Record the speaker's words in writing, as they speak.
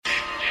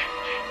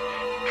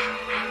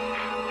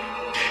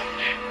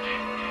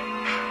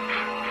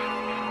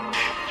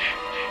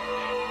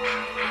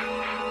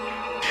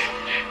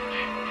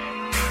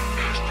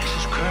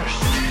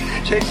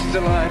Jason's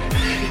alive.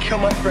 He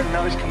killed my friend,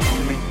 now he's coming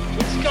for me.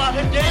 It's got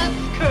a death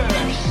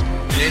curse.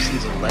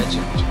 Jason's a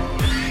legend.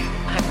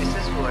 I'm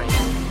Mrs. Voorhees,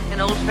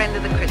 an old friend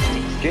of the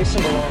Christies.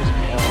 Jason belongs in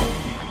hell.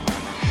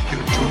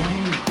 You're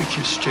doomed if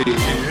you stay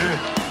here.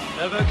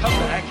 Never come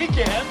back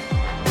again.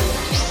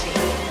 You see,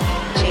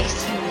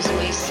 Jason was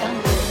my son,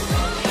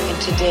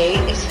 and today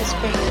is his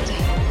birthday.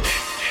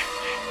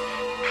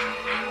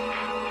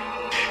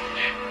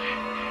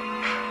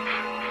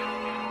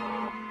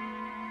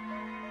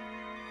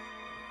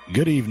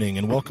 Good evening,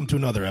 and welcome to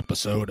another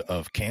episode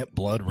of Camp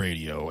Blood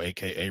Radio,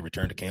 a.k.a.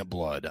 Return to Camp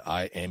Blood.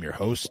 I am your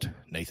host,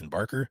 Nathan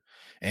Barker,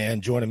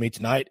 and joining me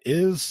tonight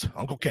is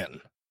Uncle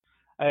Kenton.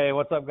 Hey,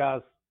 what's up,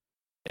 guys?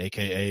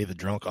 A.k.a. the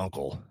Drunk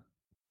Uncle.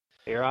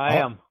 Here I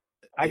am.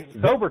 I'm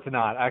sober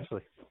tonight,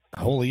 actually.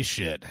 Holy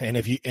shit. And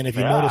if you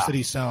notice that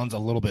he sounds a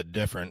little bit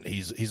different,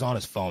 he's on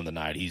his phone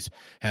tonight. He's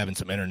having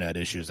some internet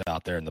issues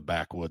out there in the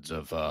backwoods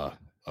of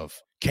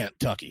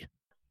Kentucky.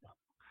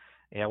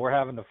 Yeah, we're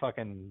having the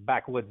fucking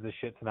backwoods this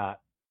shit tonight.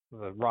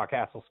 The Rock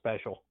Castle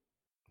special.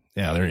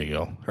 Yeah, there you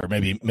go. Or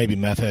maybe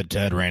Meth Head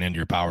Ted ran into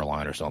your power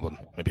line or something.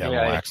 Maybe had a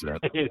little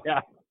accident.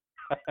 Yeah.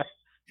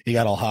 He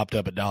got all hopped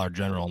up at Dollar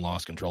General and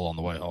lost control on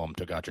the way home.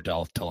 Took out your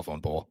telephone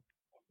pole.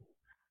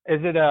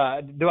 Is it?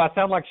 Do I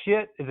sound like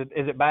shit?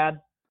 Is it bad?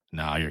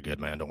 Nah, you're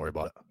good, man. Don't worry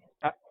about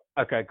it.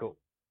 Okay, cool.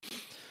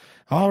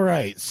 All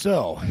right.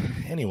 So,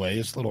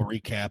 anyways, a little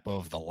recap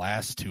of the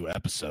last two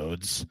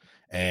episodes,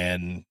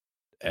 and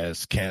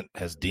as Kent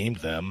has deemed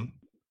them,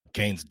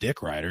 Kane's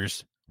Dick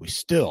Riders, we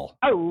still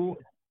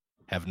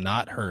have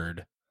not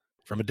heard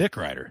from a Dick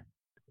Rider.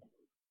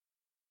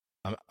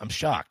 I'm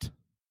shocked.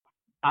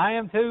 I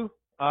am too.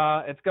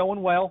 It's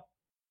going well.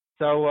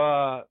 So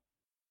I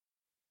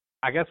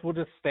guess we'll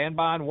just stand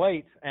by and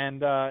wait.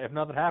 And if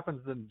nothing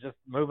happens, then just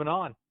moving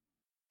on.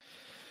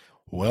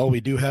 Well, we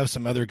do have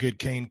some other good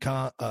Kane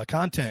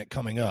content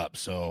coming up.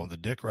 So the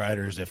Dick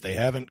Riders, if they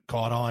haven't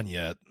caught on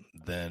yet,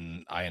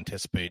 then I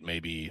anticipate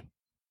maybe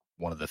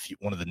one of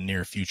the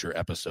near future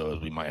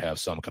episodes we might have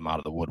some come out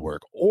of the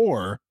woodwork.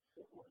 Or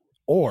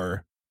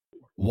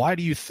why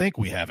do you think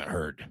we haven't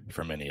heard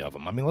from any of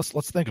them? I mean,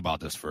 let's think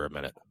about this for a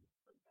minute.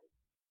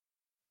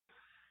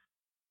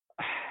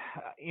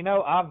 You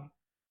know, I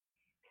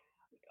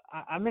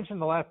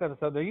mentioned the last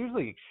episode, they're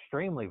usually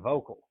extremely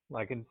vocal,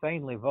 like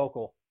insanely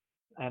vocal.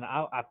 And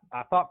I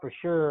thought for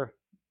sure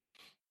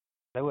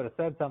they would have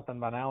said something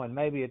by now, and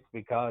maybe it's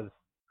because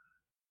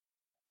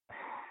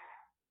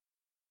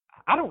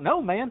I don't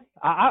know, man.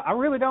 I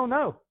really don't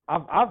know.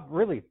 I've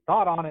really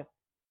thought on it.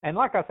 And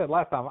like I said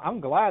last time,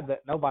 I'm glad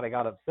that nobody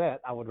got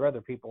upset. I would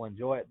rather people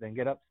enjoy it than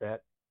get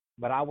upset.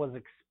 But I was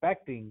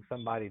expecting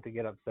somebody to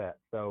get upset.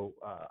 So,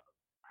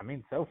 I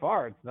mean, so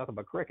far, it's nothing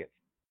but crickets.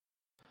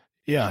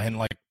 Yeah, and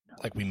like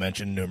we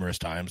mentioned numerous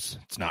times,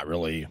 it's not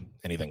really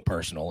anything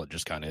personal. It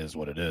just kind of is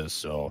what it is.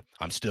 So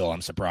I'm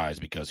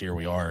surprised because here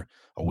we are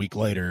a week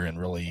later and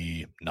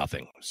really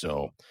nothing.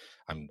 So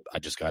I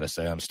just got to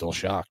say I'm still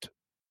shocked.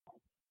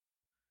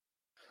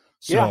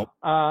 So,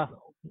 yeah,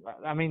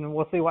 I mean,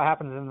 we'll see what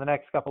happens in the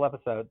next couple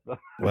episodes.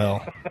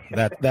 Well,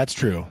 that's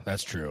true.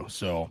 That's true.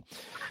 So,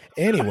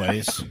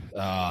 anyways,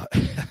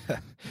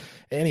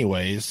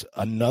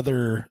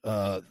 another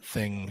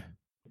thing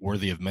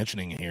worthy of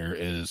mentioning here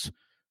is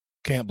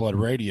Camp Blood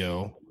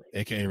Radio,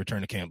 aka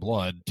Return to Camp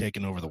Blood,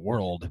 taking over the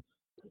world.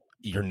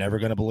 You're never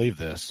going to believe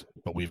this,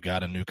 but we've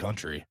got a new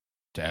country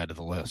to add to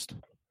the list,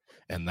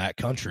 and that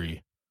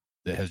country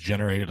that has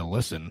generated a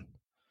listen.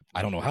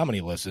 I don't know how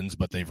many listens,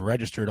 but they've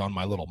registered on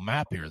my little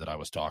map here that I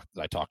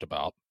talked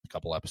about a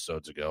couple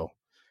episodes ago.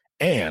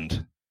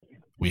 And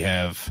we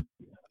have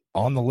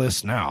on the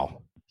list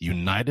now,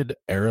 United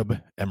Arab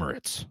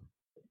Emirates.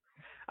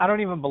 I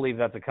don't even believe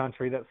that's a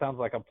country. That sounds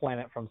like a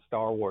planet from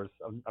Star Wars.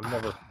 I've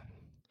never.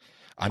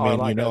 I mean,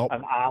 like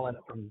an island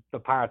from the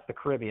Pirates of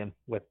the Caribbean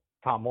with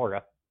Tom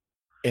Morga.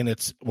 And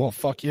it's, well,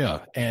 fuck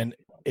yeah. And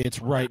it's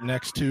right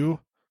next to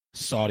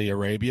Saudi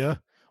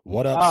Arabia.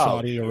 What up,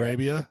 Saudi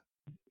Arabia?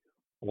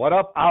 What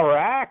up,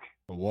 Iraq?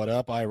 What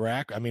up,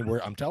 Iraq? I mean,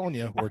 I'm telling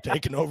you, we're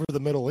taking over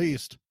the Middle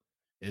East.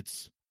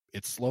 It's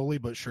slowly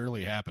but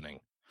surely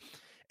happening.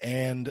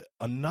 And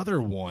another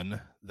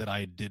one that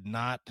I did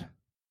not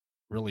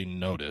really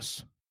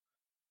notice,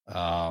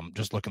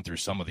 just looking through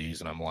some of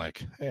these, and I'm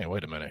like, hey,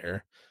 wait a minute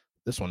here.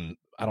 This one,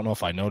 I don't know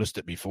if I noticed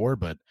it before,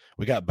 but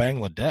we got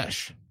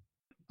Bangladesh.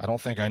 I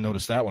don't think I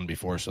noticed that one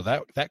before, so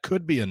that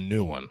could be a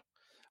new one.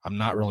 I'm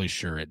not really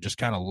sure. It just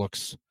kind of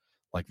looks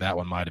like that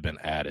one might have been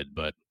added,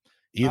 but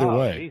either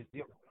way.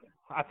 Geez.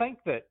 I think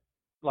that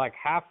like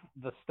half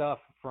the stuff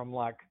from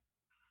like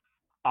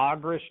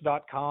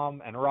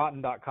Ogrish.com and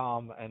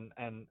Rotten.com and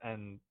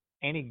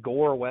any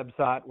gore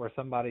website where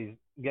somebody's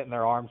getting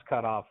their arms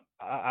cut off,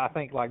 I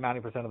think like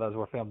 90% of those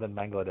were filmed in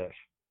Bangladesh.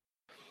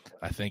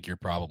 I think you're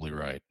probably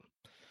right.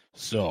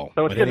 So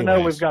it's good to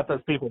know we've got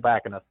those people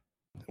backing us.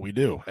 We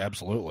do,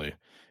 absolutely.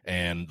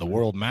 And the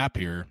world map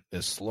here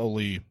is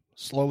slowly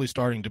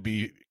starting to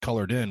be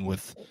colored in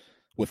with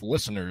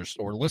listeners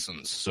or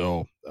listens.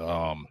 So,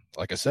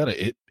 like I said,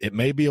 it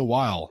may be a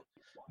while,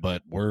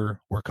 but we're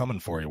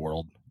coming for you,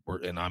 world.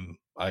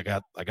 I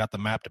got the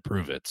map to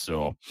prove it.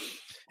 So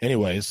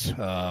anyways,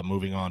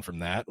 moving on from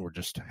that, we're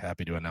just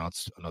happy to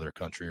announce another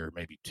country or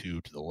maybe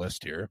two to the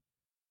list here.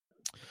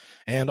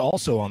 And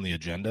also on the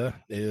agenda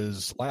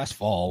is last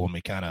fall when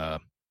we kind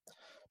of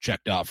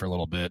checked out for a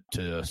little bit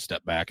to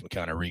step back and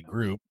kind of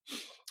regroup.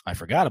 I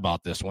forgot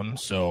about this one,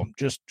 so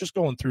just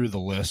going through the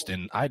list,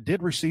 and I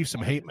did receive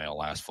some hate mail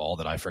last fall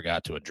that I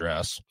forgot to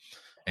address,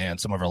 and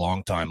some of our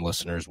longtime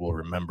listeners will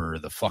remember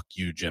the fuck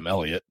you Jim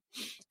Elliott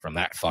from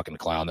that fucking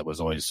clown that was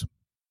always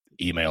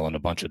emailing a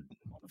bunch of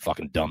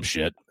fucking dumb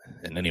shit,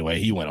 and anyway,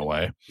 he went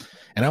away,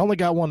 and I only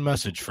got one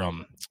message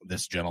from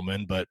this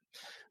gentleman, but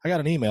I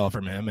got an email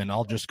from him, and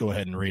I'll just go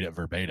ahead and read it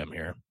verbatim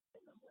here,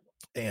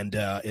 and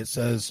it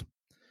says,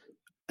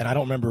 and I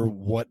don't remember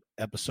what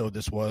episode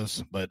this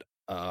was, but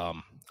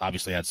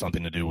obviously had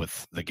something to do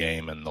with the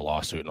game and the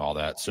lawsuit and all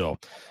that. So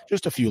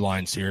just a few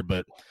lines here,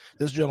 but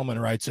this gentleman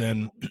writes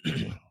in,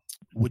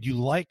 would you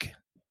like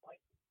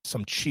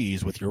some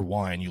cheese with your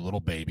wine, you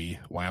little baby?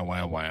 Wah,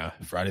 wah, wah.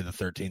 Friday the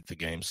 13th, the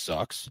game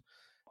sucks.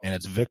 And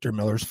it's Victor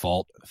Miller's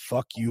fault.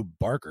 Fuck you,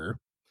 Barker.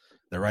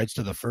 The rights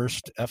to the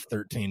first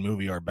F-13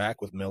 movie are back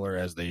with Miller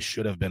as they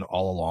should have been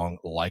all along,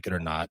 like it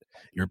or not.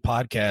 Your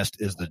podcast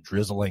is the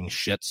drizzling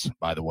shits,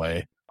 by the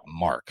way,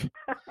 Mark.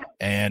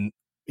 And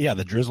yeah,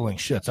 the drizzling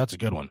shits. That's a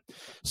good one.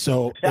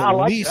 So yeah, at I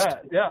like least,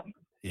 that. Yeah.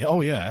 Yeah,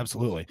 oh yeah,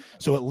 absolutely.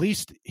 So at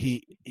least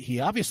he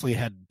obviously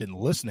had been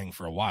listening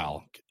for a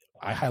while.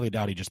 I highly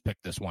doubt he just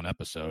picked this one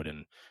episode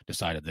and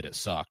decided that it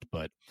sucked,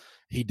 but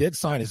he did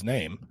sign his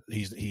name.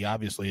 He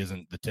obviously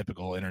isn't the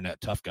typical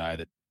internet tough guy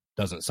that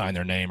doesn't sign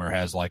their name or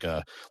has like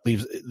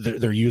leaves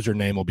their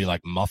username will be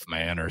like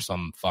Muffman or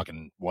some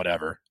fucking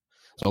whatever.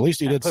 So at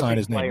least he did sign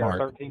his name, Mark.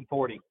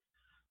 1340.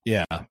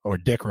 Yeah, or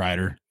Dick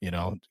Rider,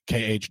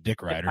 KH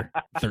Dick Rider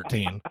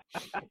 13.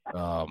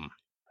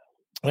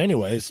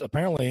 Anyways,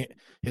 apparently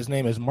his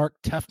name is Mark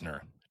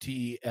Tefner,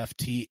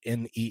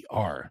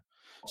 Teftner.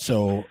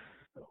 So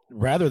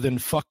rather than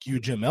fuck you,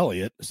 Jim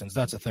Elliott, since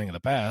that's a thing of the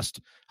past,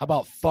 how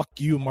about fuck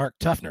you, Mark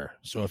Tefner?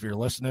 So if you're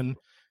listening,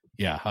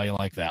 yeah, how you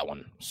like that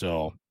one?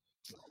 So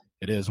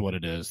it is what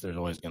it is. There's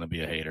always going to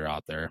be a hater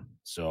out there.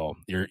 So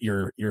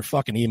your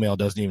fucking email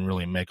doesn't even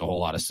really make a whole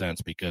lot of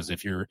sense, because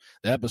if you're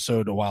the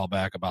episode a while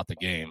back about the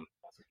game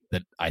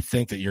that I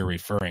think that you're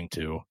referring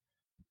to,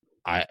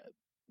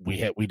 we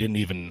didn't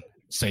even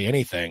say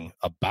anything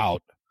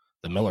about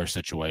the Miller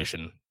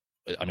situation.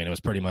 I mean, it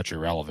was pretty much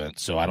irrelevant.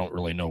 So I don't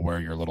really know where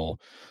your little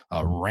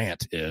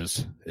rant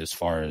is as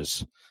far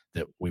as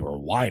that we were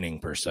whining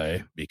per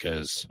se,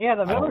 because yeah,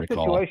 the Miller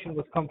situation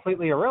was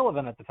completely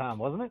irrelevant at the time,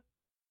 wasn't it?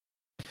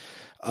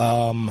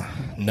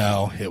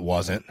 No, it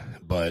wasn't,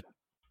 but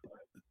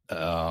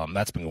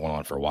that's been going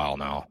on for a while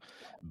now.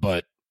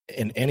 But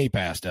in any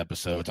past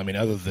episodes, I mean,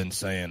 other than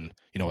saying,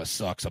 it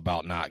sucks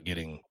about not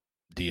getting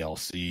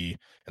DLC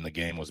and the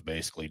game was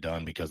basically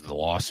done because of the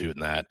lawsuit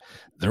and that,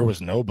 there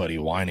was nobody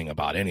whining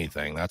about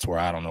anything. That's where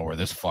I don't know where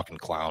this fucking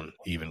clown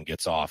even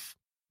gets off,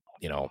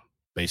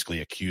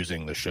 basically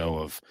accusing the show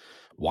of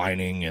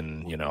whining,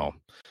 and,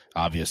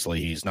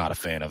 obviously he's not a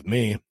fan of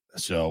me,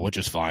 so, which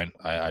is fine.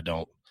 I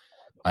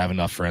have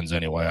enough friends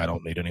anyway. I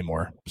don't need any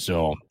more.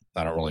 So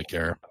I don't really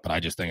care, but I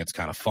just think it's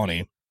kind of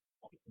funny.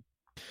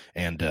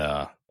 And,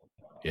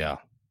 yeah,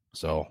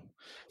 so.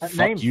 That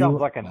name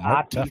sounds like an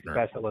IT Tefner.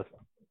 Specialist.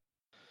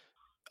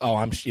 Oh,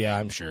 I'm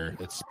sure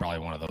it's probably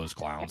one of those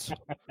clowns.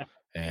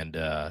 And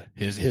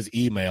his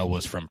email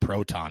was from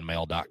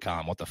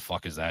protonmail.com. What the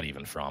fuck is that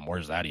even from?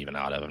 Where's that even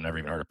out of? I've never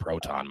even heard of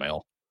Proton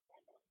Mail.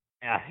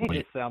 Yeah, he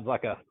just sounds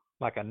like a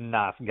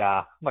nice guy.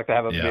 I'd like to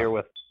have a beer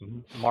with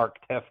Mark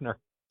Tefner.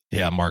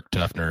 Yeah, Mark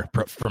Tefner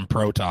from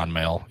Proton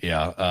Mail.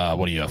 Yeah,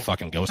 what are you, a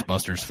fucking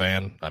Ghostbusters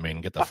fan? I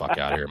mean, get the fuck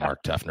out of here,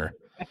 Mark Tefner.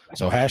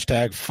 So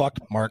hashtag fuck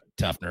Mark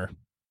Tefner.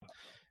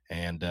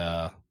 And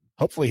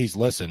hopefully he's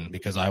listened,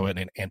 because I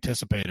would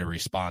anticipate a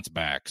response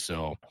back.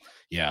 So,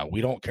 yeah,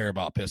 we don't care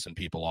about pissing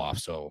people off.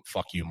 So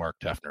fuck you, Mark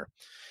Tefner.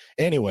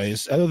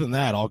 Anyways, other than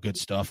that, all good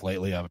stuff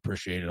lately. I've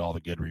appreciated all the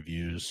good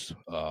reviews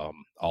all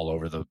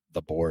over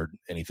the board.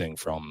 Anything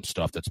from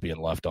stuff that's being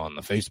left on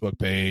the Facebook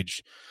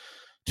page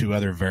to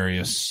other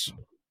various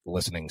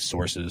listening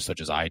sources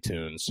such as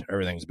iTunes.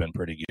 Everything's been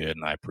pretty good,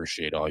 and I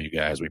appreciate all you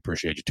guys. We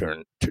appreciate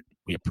you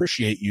we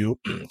appreciate you.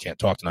 Can't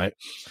talk tonight.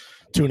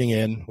 Tuning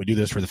in. We do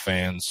this for the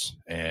fans,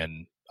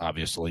 and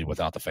obviously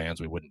without the fans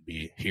we wouldn't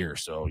be here.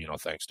 So,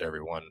 thanks to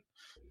everyone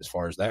as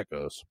far as that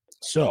goes.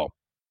 So,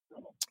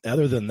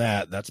 other than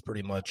that, that's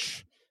pretty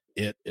much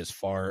it as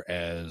far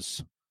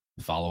as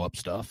follow-up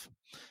stuff.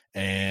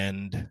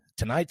 And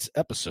tonight's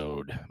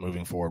episode,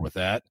 moving forward with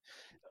that,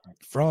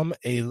 from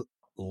a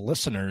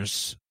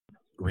listener's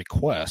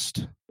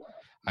request,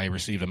 I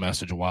received a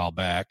message a while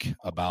back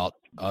about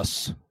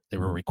us. They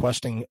were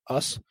requesting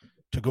us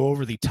to go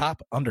over the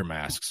top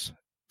undermasks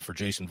for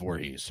Jason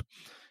Voorhees.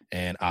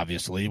 And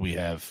obviously we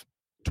have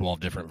 12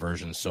 different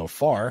versions so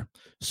far.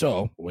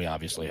 So we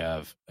obviously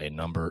have a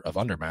number of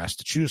undermasks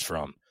to choose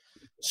from.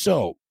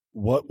 So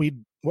what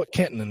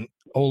Kenton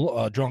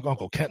and Drunk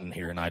Uncle Kenton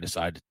here and I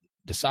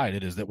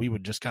decided is that we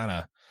would just kind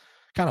of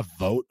kind of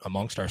vote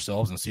amongst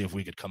ourselves and see if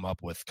we could come up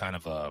with kind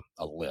of a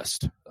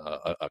list,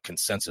 a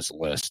consensus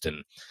list.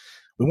 And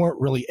we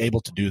weren't really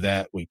able to do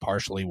that. We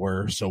partially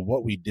were. So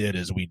what we did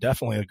is we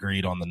definitely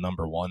agreed on the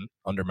number one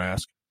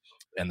Undermask,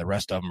 and the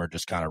rest of them are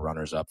just kind of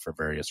runners up for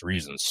various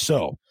reasons.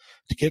 So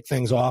to kick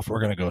things off, we're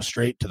going to go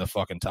straight to the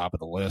fucking top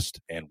of the list.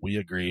 And we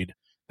agreed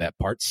that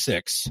part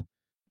 6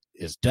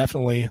 is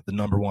definitely the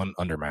number one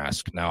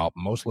Undermask. Now,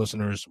 most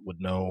listeners would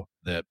know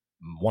that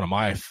one of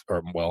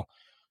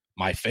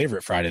my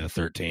favorite Friday the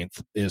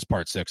 13th is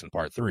part 6 and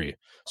part 3.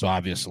 So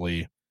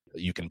obviously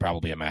you can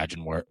probably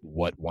imagine what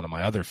one of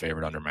my other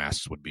favorite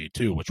Undermasks would be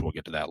too, which we'll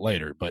get to that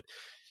later. But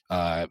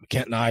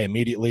Kent and I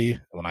immediately,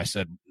 when I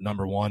said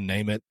number one,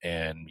 name it,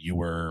 and you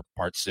were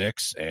part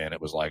 6, and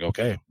it was like,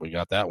 okay, we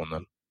got that one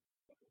then.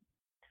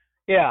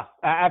 Yeah,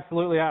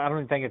 absolutely. I don't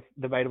even think it's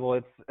debatable.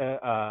 It's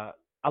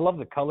I love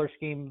the color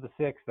scheme of the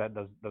 6, that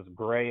those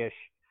grayish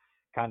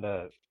kind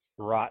of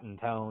rotten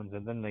tones,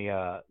 and then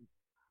the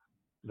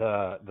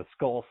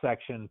skull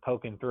section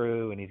poking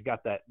through, and he's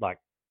got that like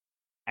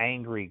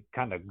angry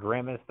kind of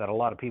grimace that a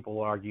lot of people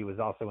will argue is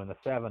also in the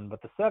 7.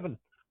 But the 7,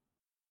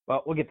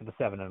 well, we'll get to the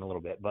 7 in a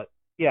little bit. But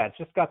yeah, it's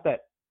just got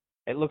that.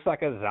 It looks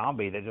like a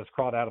zombie that just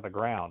crawled out of the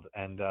ground.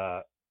 And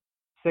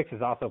 6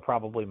 is also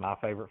probably my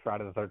favorite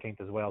Friday the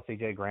 13th as well.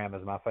 CJ Graham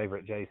is my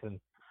favorite Jason.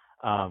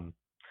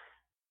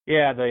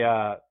 Yeah,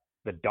 the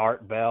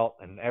dart belt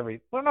and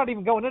we're not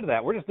even going into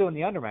that. We're just doing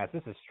the Undermask.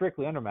 This is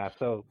strictly Undermask.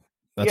 So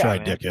that's yeah,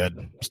 right, man.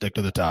 Dickhead. Stick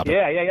to the topic.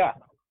 Yeah.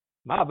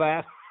 My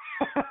bad.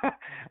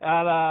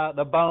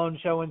 The bone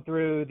showing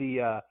through,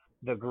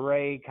 the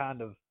gray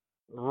kind of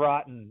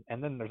rotten,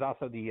 and then there's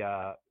also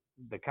the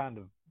kind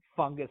of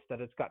fungus that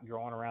it's got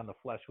growing around the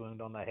flesh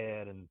wound on the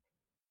head, and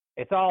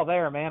it's all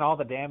there, man. All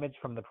the damage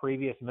from the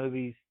previous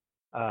movies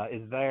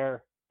is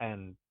there,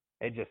 and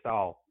it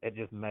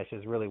just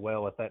meshes really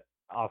well with that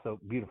also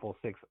beautiful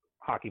 6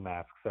 hockey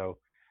mask. So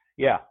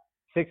yeah,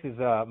 6 is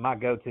my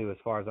go-to as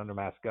far as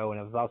Undermask go,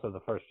 and it was also the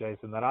first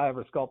Jason that I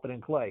ever sculpted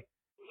in clay.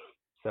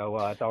 So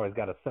it's always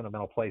got a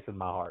sentimental place in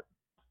my heart.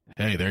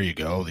 Hey, there you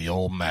go, the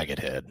old maggot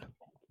head.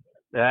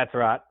 That's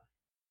right.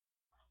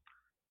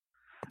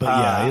 But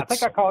yeah, I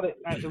think I called it.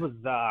 It was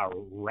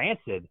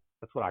Rancid.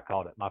 That's what I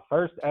called it. My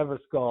first ever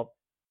sculpt,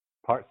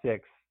 part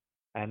 6,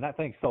 and that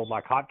thing sold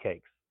like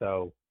hotcakes.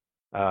 So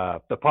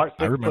the part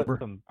 6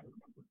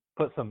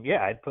 put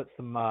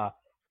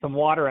some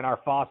water in our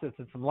faucets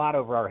and some light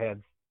over our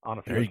heads on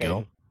a few occasions. There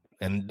you go.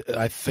 And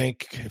I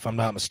think, if I'm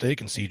not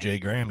mistaken,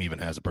 CJ Graham even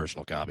has a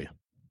personal copy.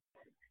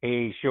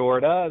 He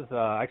sure does.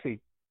 Actually,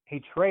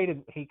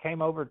 he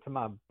came over to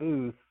my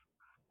booth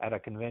at a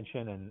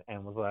convention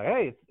and was like,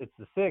 hey, it's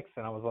the 6.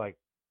 And I was like,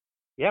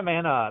 yeah,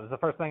 man, it was the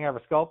first thing I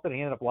ever sculpted. He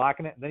ended up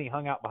liking it. And then he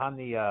hung out behind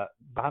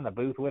the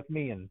booth with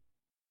me. And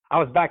I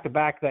was back to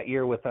back that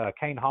year with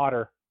Kane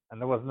Hodder,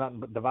 and there was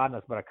nothing dividing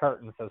us but a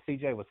curtain. So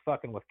CJ was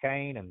fucking with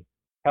Kane and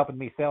helping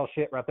me sell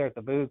shit right there at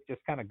the booth,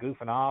 just kind of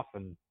goofing off.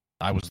 And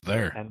I was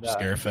there. And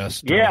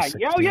Scarefest. Yeah.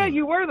 Oh yeah,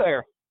 you were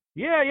there.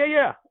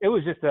 Yeah. It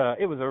was just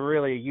it was a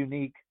really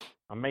unique,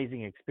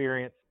 amazing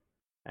experience.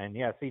 And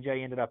yeah,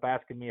 CJ ended up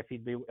asking me if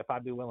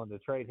I'd be willing to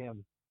trade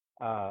him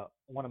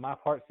one of my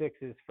part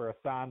 6s for a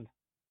signed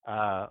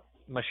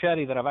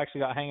machete that I've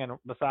actually got hanging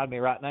beside me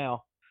right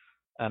now,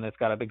 and it's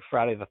got a big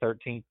Friday the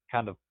 13th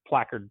kind of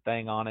placard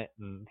thing on it.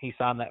 And he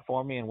signed that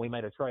for me, and we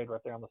made a trade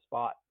right there on the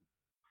spot.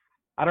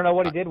 I don't know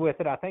what he did with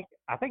it. I think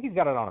he's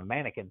got it on a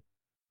mannequin.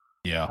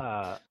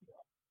 Yeah.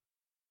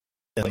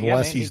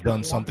 Unless he's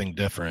done something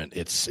different.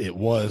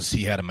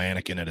 He had a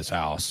mannequin at his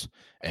house,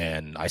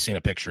 and I seen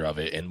a picture of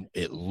it, and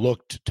it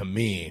looked to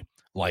me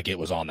like it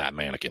was on that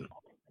mannequin.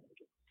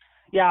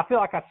 Yeah, I feel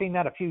like I've seen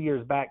that a few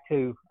years back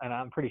too, and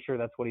I'm pretty sure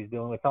that's what he's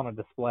doing. It's on a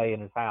display in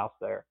his house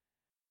there.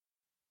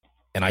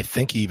 And I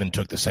think he even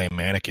took the same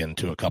mannequin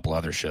to a couple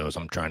other shows.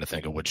 I'm trying to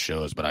think of which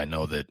shows, but I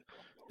know that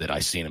I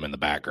seen him in the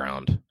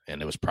background,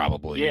 and it was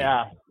probably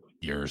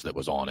yours that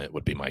was on it,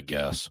 would be my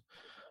guess.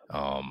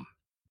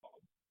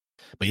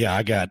 But yeah,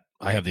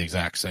 I have the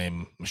exact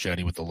same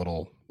machete with the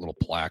little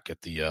plaque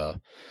at the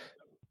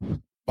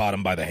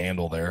bottom by the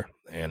handle there.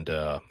 And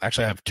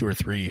actually I have 2 or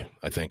 3,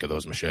 I think, of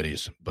those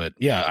machetes. But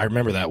yeah, I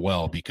remember that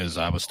well because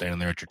I was standing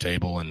there at your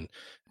table, and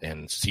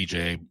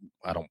CJ,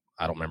 I don't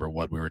remember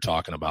what we were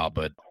talking about,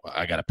 but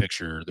I got a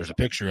picture. There's a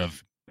picture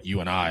of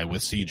you and I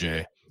with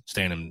CJ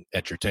standing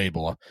at your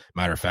table.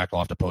 Matter of fact, I'll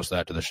have to post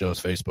that to the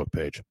show's Facebook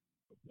page.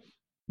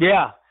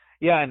 Yeah,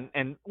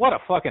 and what a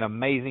fucking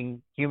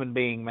amazing human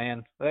being,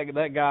 man.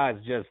 That guy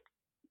is just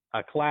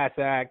a class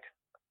act,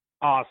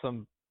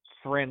 awesome,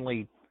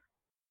 friendly.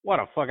 What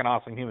a fucking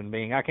awesome human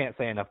being. I can't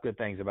say enough good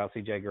things about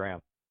CJ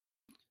Graham.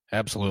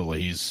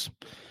 Absolutely.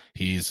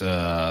 He's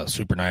a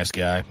super nice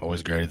guy,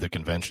 always great at the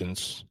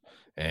conventions,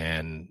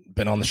 and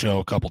been on the show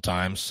a couple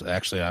times.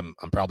 Actually, I'm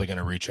probably going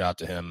to reach out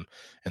to him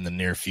in the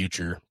near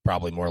future,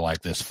 probably more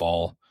like this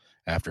fall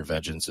after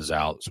Vengeance is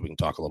out, so we can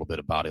talk a little bit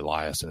about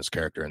Elias and his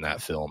character in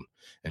that film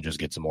and just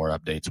get some more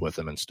updates with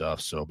him and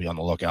stuff. So be on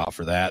the lookout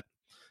for that.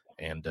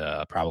 and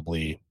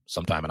probably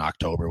sometime in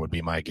October would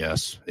be my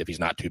guess, if he's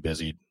not too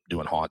busy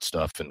doing haunt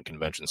stuff and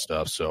convention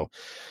stuff. So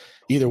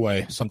either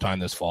way, sometime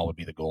this fall would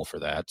be the goal for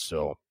that.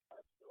 So,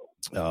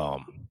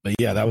 but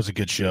yeah, that was a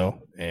good show.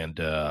 And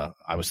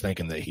I was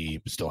thinking that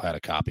he still had a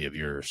copy of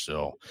yours.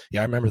 So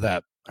yeah, I remember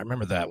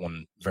that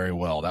one very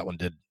well. That one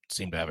did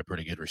seem to have a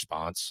pretty good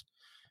response.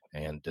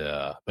 And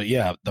but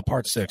yeah, the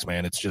part 6,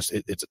 man, it's just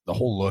it's the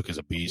whole look is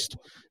a beast.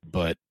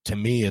 But to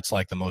me, it's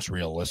like the most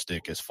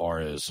realistic as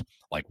far as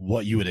like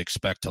what you would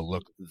expect to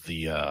look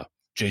the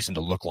Jason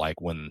to look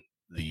like when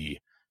the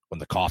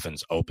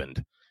coffin's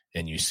opened,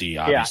 and you see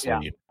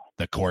obviously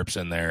the corpse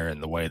in there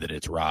and the way that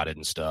it's rotted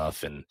and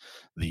stuff, and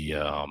the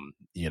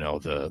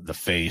the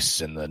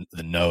face and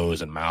the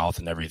nose and mouth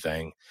and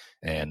everything.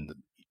 And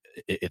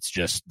it's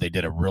just, they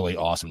did a really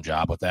awesome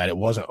job with that. It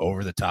wasn't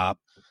over the top.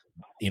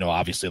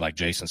 Obviously, like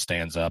Jason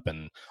stands up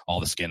and all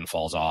the skin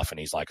falls off and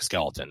he's like a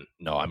skeleton.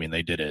 No, I mean,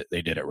 they did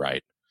it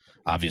right.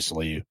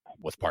 Obviously,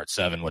 with part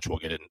 7, which we'll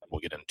get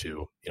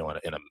into,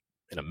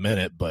 in a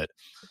minute, but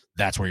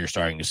that's where you're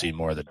starting to see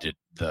more of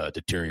the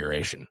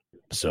deterioration.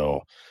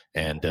 So,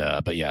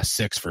 but yeah,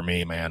 6 for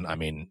me, man. I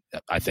mean,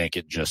 I think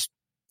it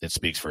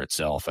speaks for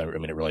itself. I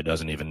mean, it really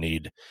doesn't even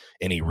need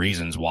any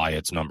reasons why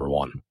it's number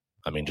 1.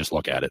 I mean, just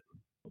look at it.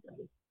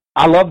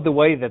 I love the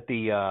way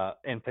that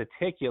in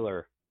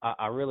particular,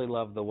 I really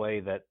love the way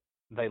that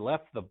they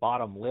left the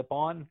bottom lip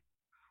on,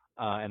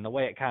 and the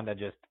way it kind of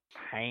just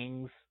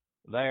hangs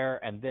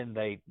there, and then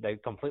they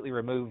completely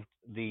removed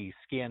the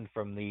skin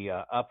from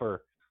the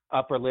upper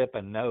lip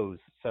and nose.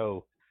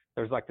 So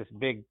there's like this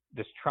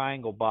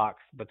triangle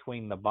box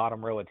between the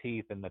bottom row of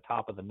teeth and the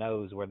top of the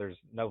nose where there's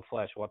no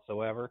flesh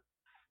whatsoever,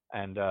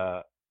 and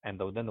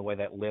then the way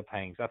that lip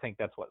hangs, I think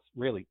that's what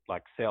really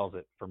like sells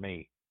it for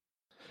me.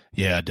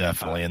 Yeah,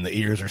 definitely. And the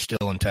ears are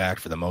still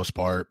intact for the most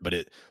part, but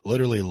it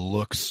literally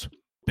looks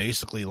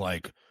basically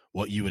like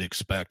what you would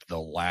expect the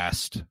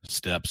last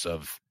steps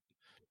of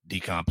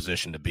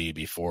decomposition to be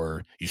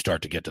before you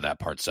start to get to that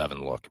part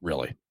 7 look,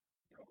 really.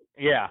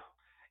 Yeah.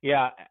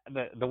 Yeah.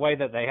 The way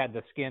that they had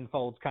the skin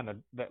folds kind of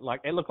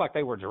like, it looked like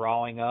they were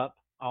drawing up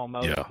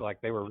almost,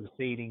 like they were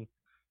receding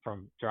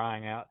from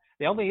drying out.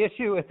 The only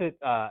issue with it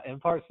in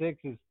part 6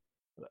 is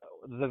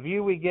the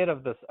view we get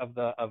of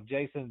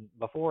Jason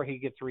before he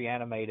gets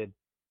reanimated,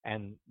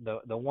 and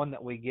the one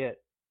that we get,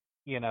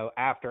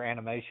 after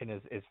animation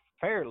is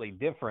fairly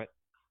different.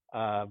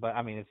 But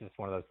I mean, it's just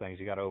one of those things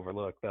you got to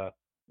overlook. Do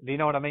you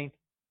know what I mean?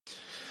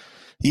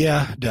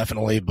 Yeah,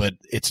 definitely. But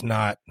it's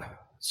not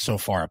so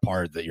far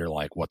apart that you're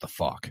like, what the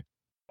fuck?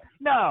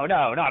 No,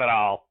 not at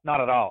all.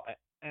 Not at all.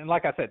 And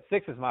like I said,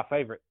 6 is my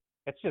favorite.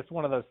 It's just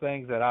one of those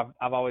things that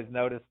I've always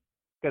noticed,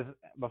 because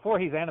before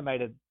he's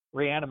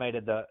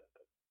reanimated,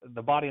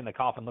 the body in the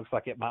coffin looks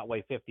like it might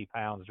weigh 50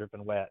 pounds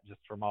dripping wet just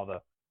from all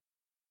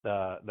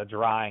the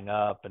drying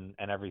up and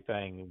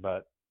everything.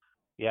 But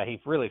yeah, he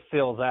really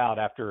fills out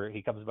after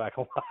he comes back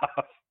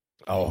alive.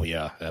 Oh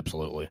yeah,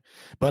 absolutely.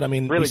 But I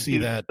mean, really we see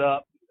that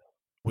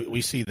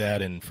we see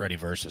that in Freddy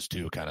Versus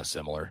too, kind of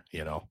similar,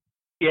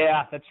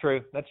 Yeah, that's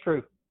true.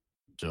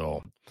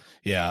 So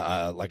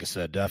yeah, like I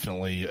said,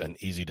 definitely an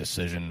easy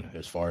decision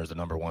as far as the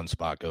number 1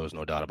 spot goes,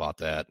 no doubt about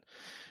that.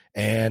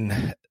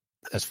 And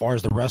as far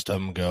as the rest of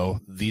them go,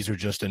 these are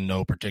just in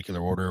no particular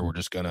order. We're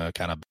just going to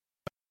kind of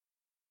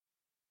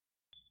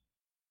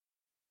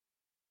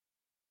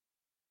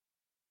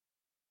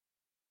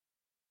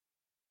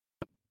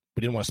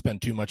we didn't want to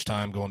spend too much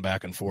time going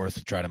back and forth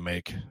to try to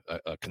make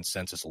a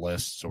consensus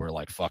list. So we're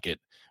like, fuck it.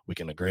 We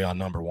can agree on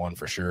number 1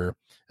 for sure.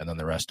 And then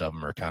the rest of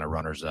them are kind of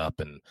runners up,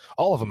 and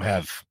all of them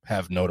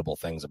have notable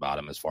things about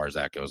them as far as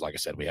that goes. Like I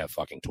said, we have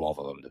fucking 12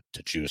 of them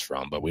to choose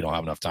from, but we don't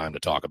have enough time to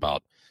talk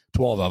about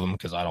 12 of them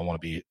because I don't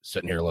want to be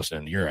sitting here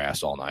listening to your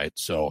ass all night.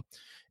 So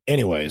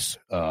anyways,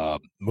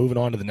 moving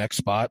on to the next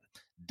spot,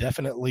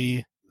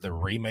 definitely the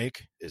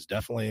remake is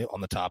definitely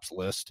on the tops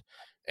list.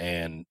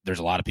 And there's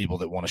a lot of people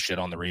that want to shit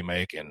on the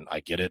remake, and I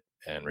get it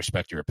and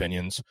respect your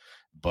opinions.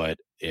 But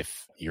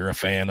if you're a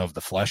fan of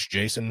the Flesh,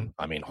 Jason,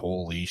 I mean,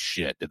 holy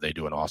shit, did they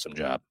do an awesome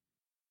job?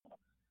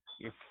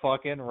 You're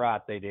fucking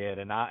right, they did.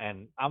 And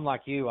I'm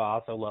like you, I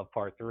also love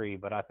part 3,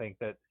 but I think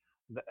that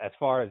as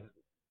far as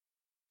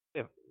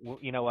if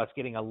us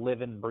getting a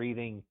living,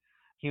 breathing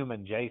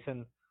human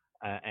Jason,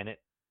 and it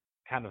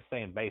kind of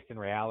staying based in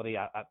reality,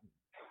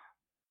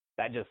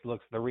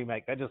 the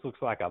remake just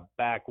looks like a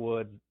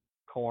backwoods,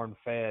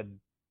 corn-fed,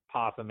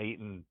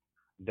 possum-eating,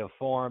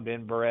 deformed,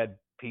 inbred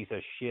piece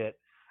of shit.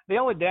 The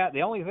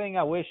only thing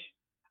I wish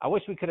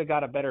we could have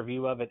got a better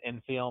view of it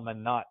in film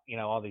and not,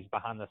 all these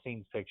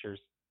behind-the-scenes pictures,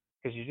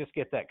 because you just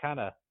get that kind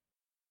of,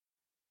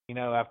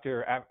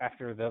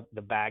 after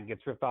the bag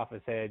gets ripped off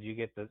his head, you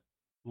get the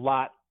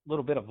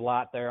little bit of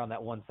light there on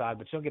that one side,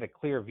 but you'll get a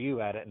clear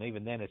view at it, and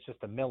even then, it's just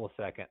a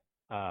millisecond.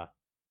 That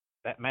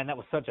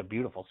was such a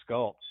beautiful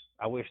sculpt.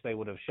 I wish they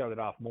would have showed it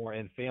off more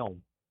in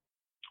film.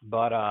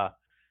 But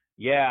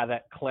yeah,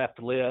 that cleft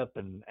lip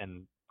and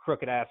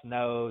crooked ass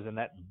nose and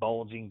that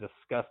bulging,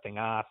 disgusting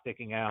eye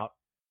sticking out,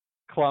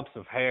 clumps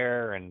of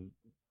hair, and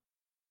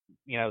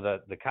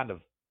the kind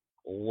of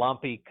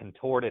lumpy,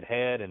 contorted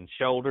head and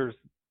shoulders,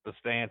 the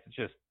stance,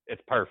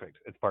 it's perfect.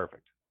 It's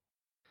perfect.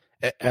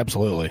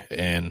 Absolutely.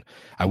 And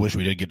I wish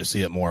we did get to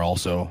see it more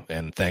also.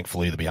 And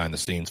thankfully the behind the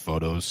scenes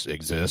photos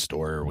exist,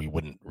 or we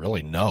wouldn't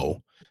really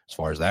know as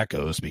far as that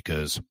goes,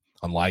 because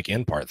unlike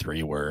in part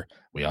 3, where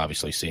we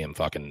obviously see him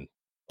fucking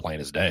plain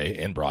as day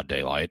in broad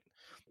daylight,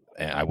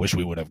 and I wish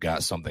we would have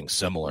got something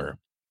similar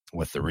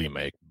with the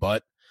remake.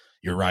 But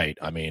you're right.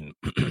 I mean,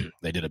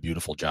 they did a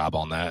beautiful job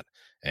on that.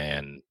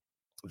 And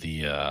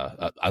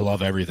I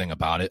love everything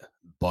about it,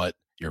 but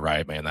you're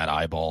right, man. That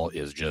eyeball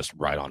is just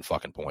right on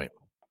fucking point.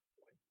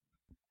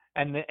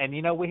 And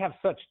we have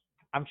such,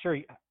 I'm sure,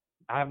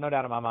 I have no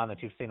doubt in my mind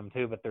that you've seen them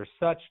too, but there's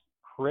such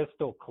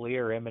crystal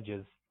clear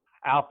images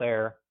out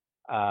there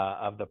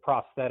of the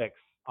prosthetics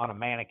on a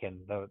mannequin,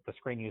 the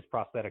screen use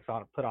prosthetics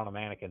put on a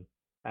mannequin.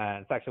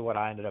 And it's actually what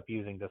I ended up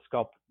using to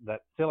sculpt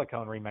that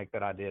silicone remake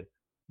that I did.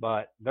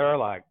 But they're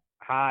like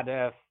high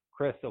def,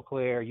 crystal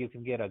clear. You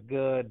can get a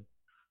good,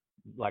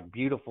 like,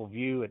 beautiful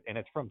view, and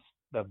it's from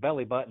the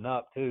belly button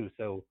up too,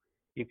 so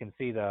you can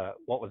see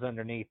what was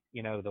underneath,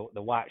 the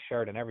white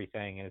shirt and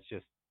everything, and it's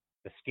just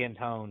the skin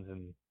tones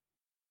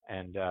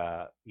and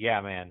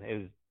yeah,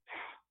 man,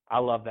 I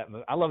love that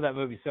movie. I love that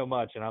movie so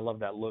much, and I love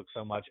that look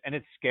so much, and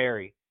it's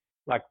scary.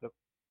 Like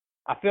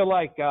I feel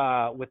like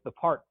with the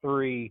part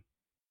 3,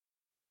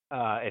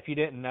 if you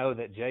didn't know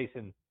that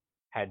Jason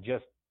had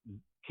just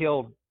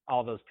killed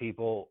all those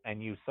people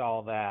and you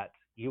saw that,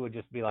 you would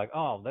just be like,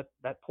 oh,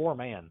 that poor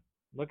man.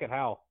 Look at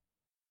how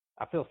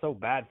I feel so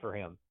bad for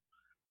him.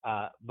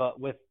 But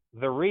with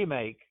the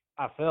remake,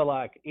 I feel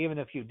like even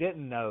if you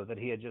didn't know that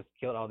he had just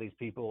killed all these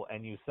people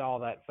and you saw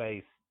that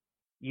face,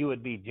 you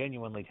would be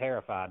genuinely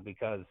terrified,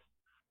 because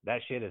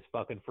that shit is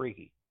fucking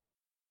freaky.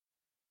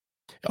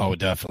 Oh,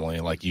 definitely.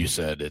 Like you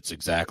said, it's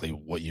exactly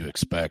what you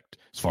expect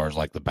as far as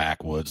like the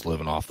backwoods,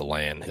 living off the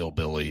land,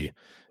 hillbilly,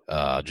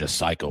 just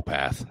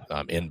psychopath,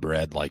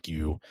 inbred like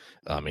you.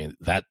 I mean,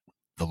 the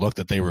look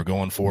that they were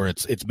going for,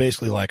 it's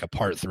basically like a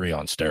part 3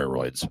 on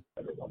steroids.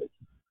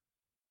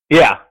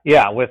 Yeah,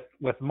 with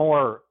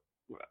more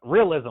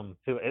realism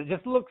to it.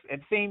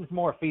 It seems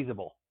more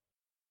feasible.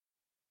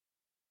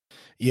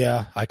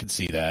 Yeah, I could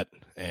see that.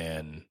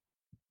 And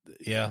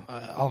yeah,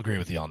 I'll agree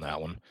with you on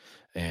that one.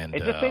 And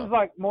it just seems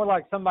like more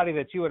like somebody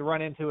that you would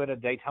run into at a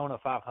Daytona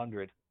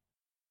 500.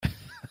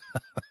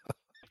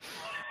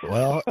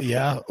 Well,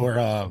 yeah, or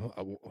more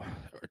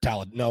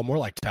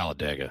like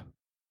Talladega.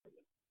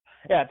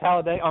 Yeah,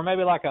 Talladega, or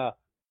maybe like a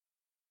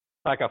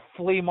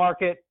flea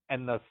market,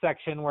 and the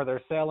section where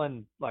they're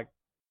selling like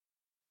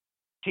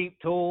cheap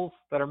tools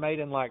that are made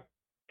in like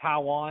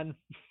Taiwan.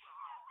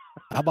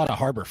 How about a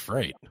Harbor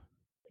Freight?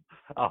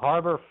 A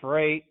Harbor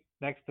Freight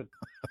next to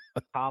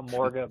Tom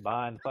Morga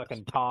buying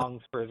fucking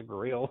tongs for his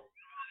grill.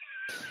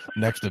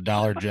 Next to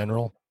Dollar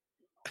General.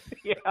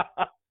 Yeah.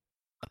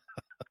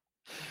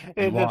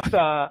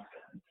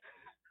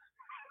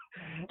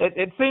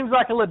 It seems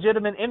like a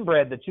legitimate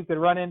inbred that you could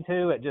run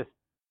into at just,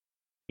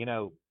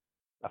 a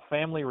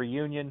family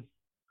reunion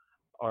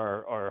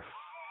or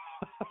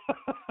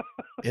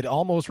It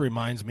almost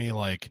reminds me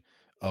like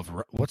of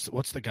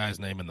what's the guy's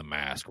name in The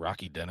Mask?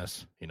 Rocky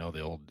Dennis, the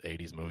old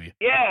 80s movie.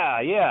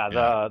 Yeah. He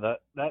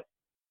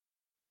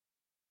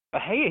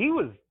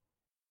was,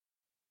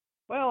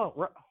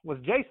 was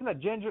Jason a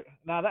ginger?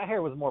 No, that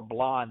hair was more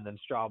blonde than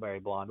strawberry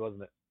blonde,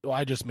 wasn't it? Well,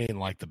 I just mean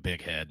like the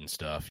big head and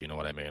stuff. You know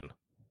what I mean?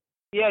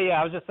 Yeah.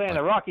 I was just saying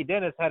that Rocky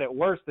Dennis had it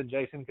worse than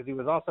Jason because he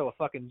was also a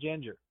fucking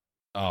ginger.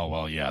 Oh,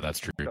 well, yeah, that's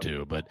true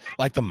too. But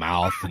like the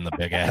mouth and the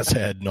big ass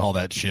head and all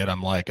that shit,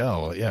 I'm like,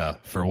 oh yeah,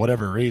 for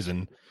whatever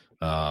reason,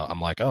 I'm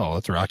like, oh,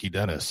 it's Rocky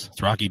Dennis.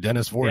 It's Rocky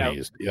Dennis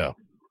 40s. Yeah.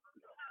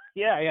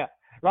 Yeah.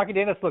 Rocky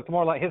Dennis looked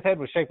more like, his head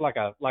was shaped like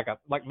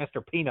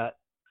Mr. Peanut.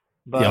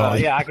 But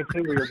I can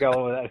see where you're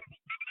going with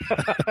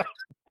that.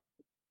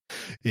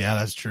 Yeah,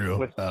 that's true.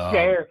 With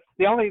Cher,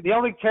 the only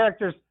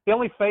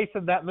face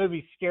in that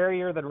movie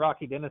scarier than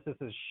Rocky Dennis's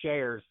is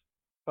Cher's.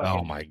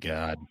 Oh my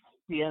God.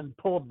 Skin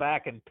pulled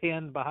back and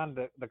pinned behind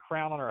the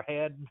crown on her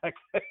head back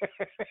there.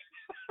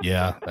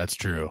 Yeah, that's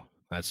true.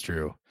 That's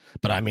true.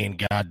 But I mean,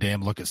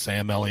 goddamn, look at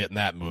Sam Elliott in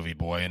that movie,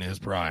 boy, in his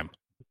prime.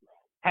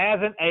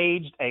 Hasn't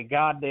aged a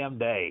goddamn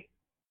day.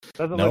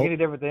 Doesn't look any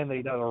different than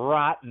he does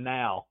right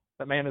now.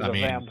 That man is a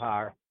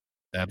vampire.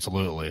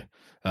 Absolutely.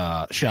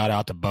 Shout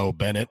out to Bo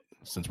Bennett,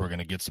 since we're going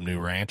to get some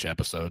new ranch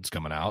episodes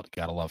coming out.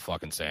 Gotta love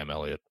fucking Sam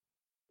Elliott.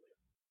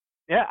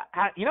 Yeah,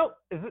 I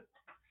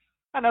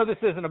know this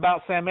isn't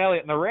about Sam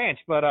Elliott and the ranch,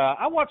 but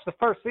I watched the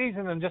first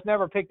season and just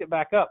never picked it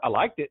back up. I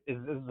liked it. Is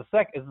the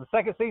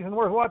second season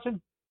worth watching?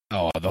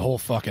 Oh, the whole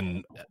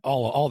fucking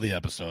all the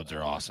episodes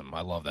are awesome.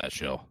 I love that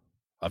show.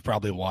 I've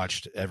probably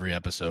watched every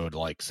episode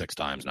like 6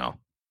 times now.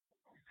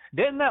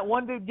 Didn't that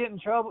one dude get in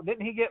trouble?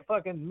 Didn't he get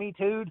fucking Me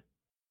Too'd?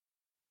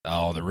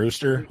 Oh, the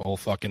rooster,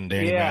 old fucking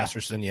Danny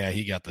Masterson. Yeah,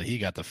 he got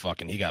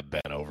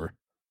bent over.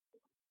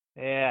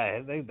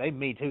 Yeah, they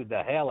Me Too'd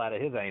the hell out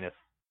of his anus.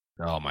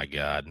 Oh my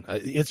God,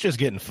 it's just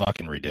getting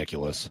fucking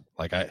ridiculous.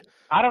 Like I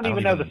don't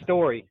even know the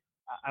story.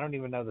 I don't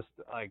even know this.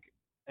 Like,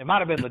 it might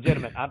have been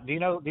legitimate. Do you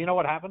know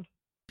what happened?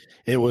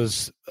 It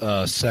was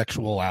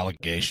sexual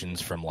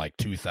allegations from like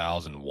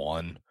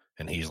 2001,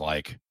 and he's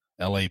like,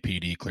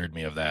 LAPD cleared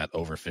me of that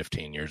over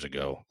 15 years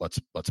ago. Let's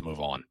move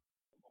on.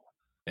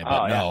 And,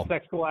 but no,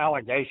 sexual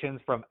allegations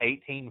from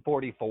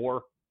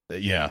 1844.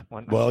 Yeah.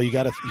 Well, you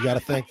gotta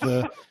thank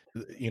the,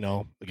 you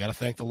gotta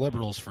thank the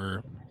liberals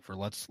for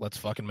let's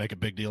fucking make a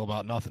big deal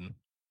about nothing.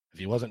 If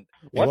he wasn't,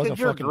 what did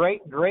your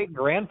great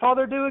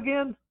grandfather do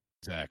again?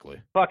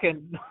 Exactly.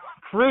 Fucking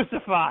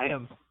crucify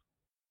him.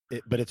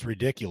 But it's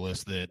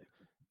ridiculous that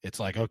it's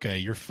like, okay,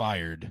 you're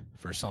fired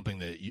for something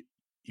that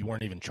you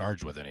weren't even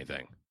charged with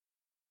anything.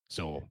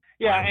 So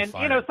yeah, and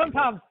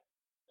sometimes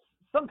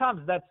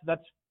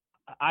that's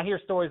I hear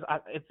stories.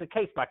 It's a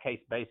case by case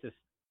basis.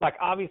 Like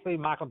obviously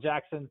Michael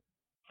Jackson,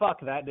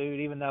 fuck that dude.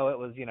 Even though it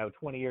was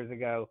 20 years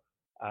ago.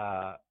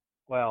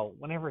 Well,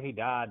 whenever he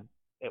died,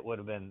 it would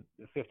have been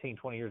 15,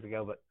 20 years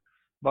ago.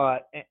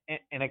 But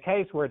in a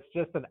case where it's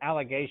just an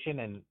allegation,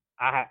 and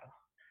I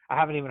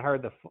haven't even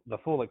heard the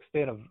full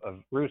extent of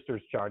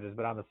Rooster's charges,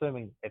 but I'm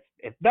assuming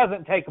it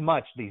doesn't take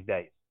much these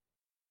days.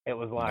 It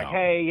was like,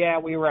 hey, yeah,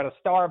 we were at a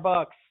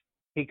Starbucks.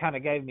 He kind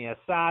of gave me a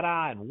side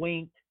eye and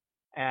winked,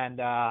 and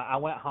I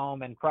went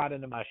home and cried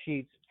into my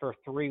sheets for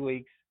 3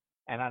 weeks,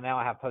 and now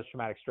I have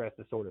post-traumatic stress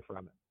disorder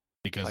from it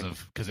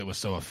because it was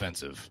so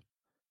offensive,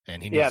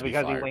 and he needs to be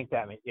fired. He winked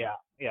at me. Yeah.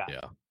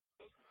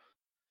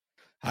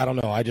 I don't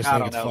know. I just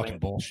think it's fucking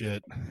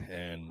bullshit,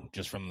 and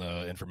just from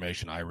the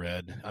information I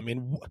read, I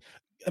mean,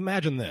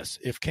 imagine this: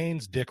 if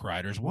Kane's dick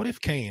riders, what if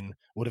Kane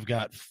would have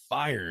got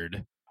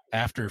fired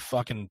after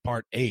fucking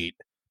part 8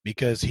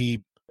 because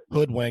he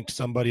hoodwinked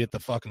somebody at the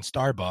fucking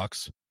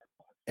Starbucks,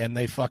 and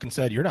they fucking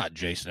said, "You're not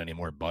Jason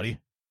anymore, buddy."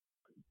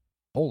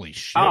 Holy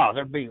shit! Oh,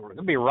 there'd be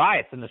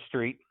riots in the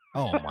street.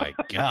 Oh my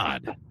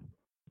god!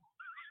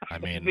 I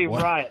mean,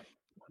 riots.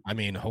 I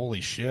mean,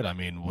 holy shit! I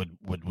mean,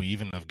 would we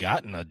even have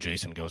gotten a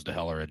Jason Goes to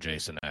Hell or a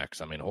Jason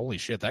X? I mean, holy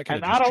shit! That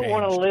could have just changed. And I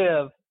don't want to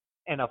live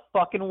in a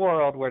fucking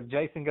world where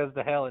Jason Goes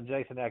to Hell and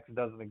Jason X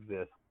doesn't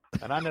exist,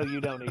 and I know you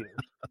don't either.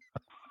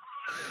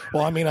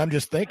 Well, I mean, I'm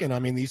just thinking. I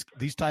mean,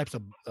 these types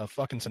of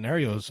fucking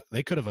scenarios,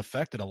 they could have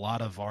affected a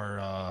lot of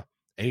our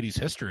 80s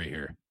history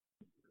here.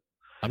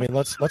 I mean,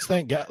 let's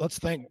thank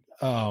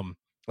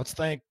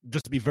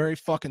just to be very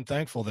fucking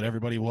thankful that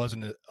everybody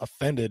wasn't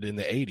offended in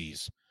the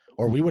 80s,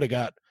 or we would have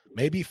got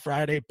maybe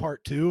Friday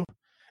Part 2,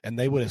 and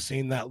they would have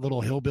seen that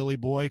little hillbilly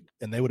boy,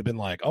 and they would have been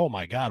like, "Oh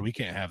my God, we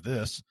can't have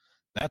this.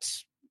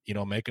 That's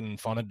making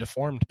fun of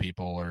deformed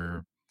people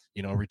or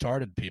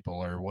retarded people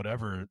or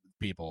whatever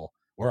people."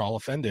 We're all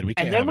offended. We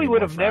can't. And then we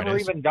would have never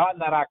even gotten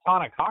that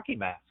iconic hockey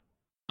mask.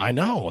 I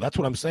know. That's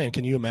what I'm saying.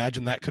 Can you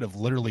imagine that could have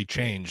literally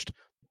changed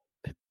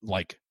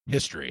like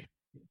history?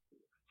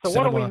 So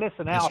what are we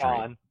missing out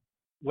on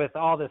with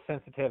all this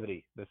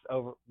sensitivity, this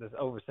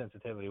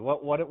oversensitivity?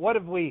 What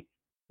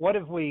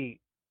have we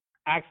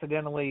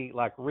accidentally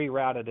like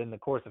rerouted in the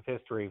course of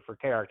history for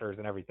characters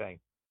and everything?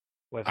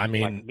 With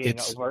being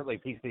overtly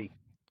PC.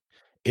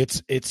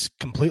 It's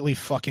completely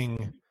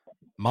fucking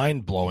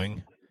mind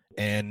blowing,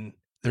 and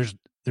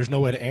there's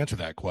no way to answer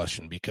that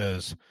question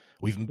because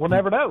we'll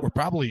never know.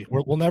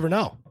 We'll never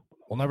know.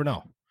 We'll never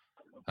know.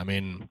 I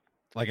mean,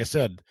 like I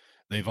said,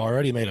 they've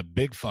already made a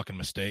big fucking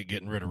mistake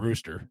getting rid of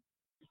Rooster,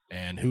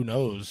 and who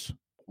knows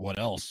what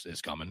else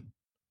is coming.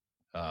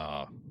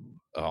 Oh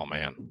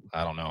man,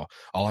 I don't know.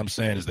 All I'm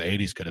saying is the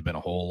 80s could have been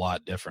a whole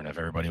lot different if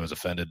everybody was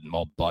offended and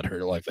all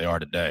butthurt like they are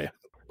today.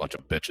 Bunch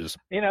of bitches.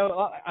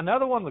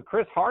 Another one with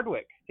Chris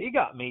Hardwick. He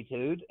got Me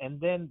Too'd, and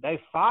then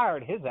they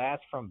fired his ass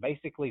from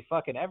basically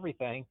fucking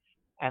everything.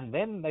 And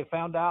then they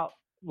found out,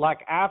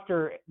 like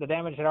after the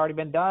damage had already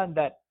been done,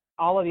 that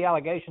all of the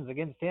allegations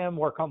against him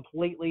were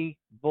completely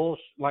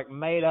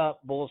made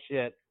up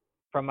bullshit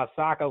from a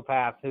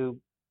psychopath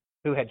who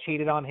had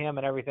cheated on him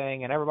and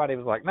everything. And everybody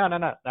was like, no,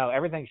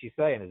 everything she's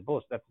saying is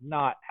bullshit. That's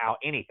not how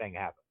anything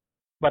happened.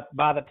 But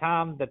by the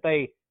time that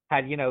they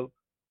had,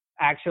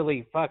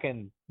 actually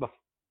fucking,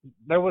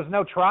 there was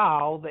no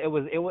trial.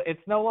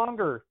 It's no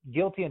longer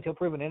guilty until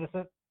proven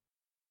innocent.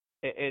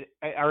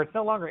 It's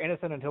no longer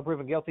innocent until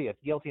proven guilty. It's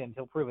guilty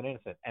until proven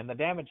innocent. And the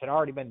damage had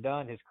already been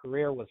done. His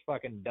career was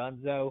fucking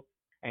donezo.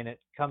 And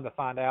it come to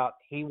find out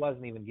he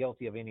wasn't even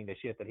guilty of any of the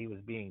shit that he was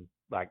being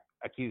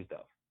accused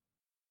of.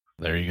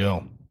 There you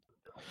go.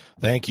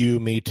 Thank you,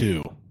 Me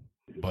Too.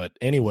 But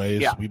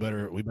anyways, we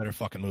better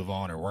fucking move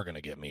on, or we're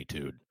gonna get Me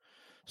Too'd.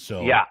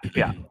 So yeah.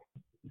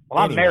 Well,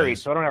 I'm married,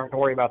 so I don't have to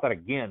worry about that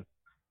again.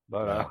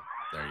 But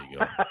there you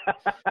go.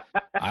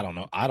 I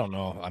don't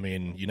know. I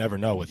mean, you never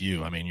know with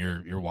you. I mean,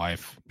 your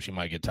wife, she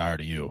might get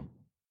tired of you.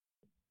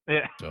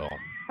 Yeah. So.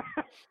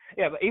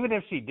 Yeah, but even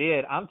if she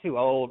did, I'm too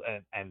old,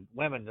 and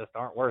women just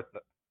aren't worth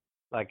it.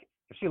 Like,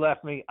 if she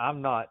left me,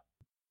 I'm not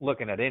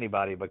looking at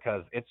anybody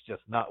because it's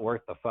just not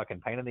worth the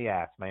fucking pain in the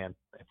ass, man.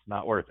 It's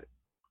not worth it.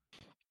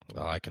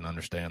 Well, I can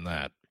understand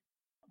that.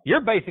 You're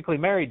basically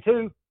married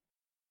too.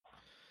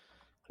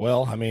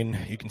 Well, I mean,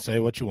 you can say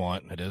what you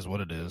want. It is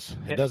what it is.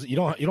 It doesn't. You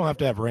don't have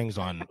to have rings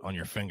on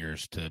your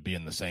fingers to be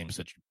in the same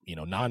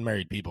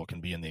non-married people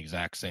can be in the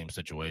exact same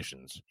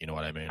situations. You know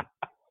what I mean?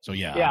 So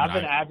yeah. Yeah, I've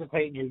been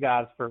agitating you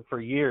guys for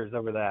years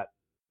over that.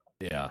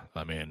 Yeah,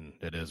 I mean,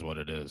 it is what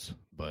it is.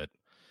 But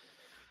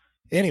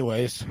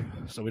anyways,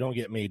 so we don't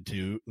get me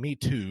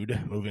too'd.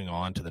 Moving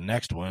on to the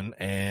next one,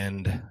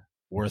 and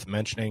worth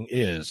mentioning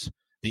is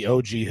the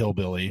OG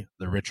Hillbilly,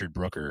 the Richard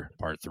Brooker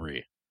Part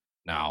 3.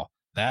 Now,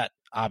 that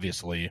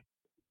obviously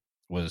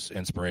was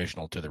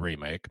inspirational to the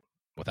remake.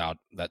 Without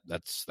that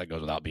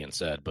goes without being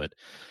said. But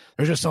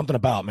there's just something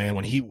about, man,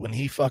 when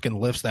he fucking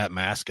lifts that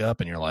mask up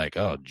and you're like,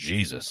 oh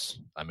Jesus.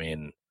 I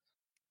mean,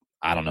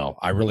 I don't know.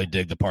 I really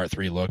dig the Part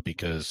 3 look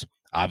because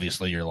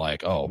obviously you're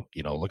like, oh,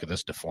 you know, look at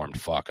this deformed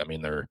fuck. I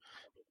mean, they're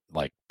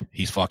like,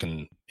 he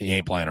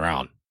ain't playing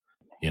around,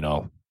 you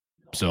know?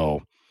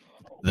 So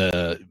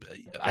I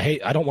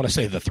don't want to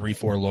say the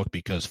 3-4 look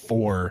because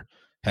 4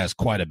 has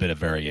quite a bit of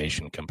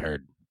variation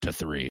compared to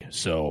 3.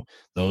 So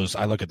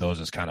I look at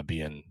those as kind of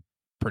being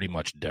pretty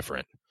much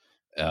different.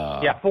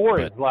 4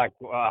 is like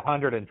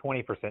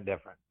 120%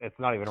 different. It's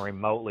not even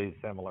remotely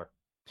similar.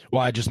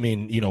 Well, I just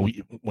mean, you know,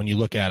 when you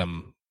look at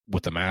him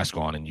with the mask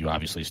on, and you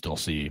obviously still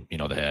see, you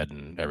know, the head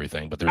and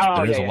everything, but there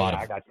is a lot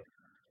of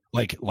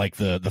like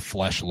the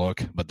flesh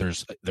look, but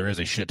there is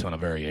a shit ton of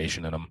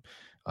variation in them,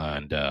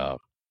 and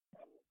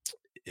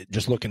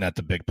just looking at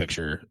the big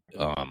picture,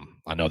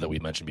 I know that we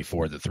mentioned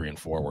before that 3 and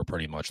 4 were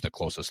pretty much the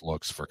closest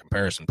looks for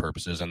comparison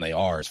purposes, and they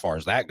are as far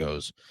as that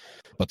goes.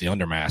 But the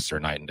undermasks are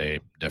night and day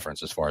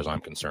difference as far as I'm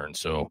concerned.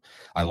 So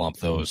I lump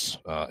those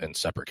in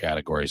separate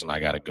categories, and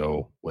I got to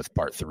go with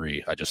Part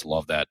 3. I just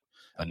love that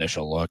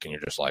initial look, and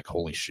you're just like,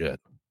 holy shit.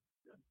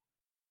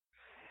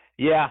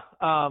 Yeah,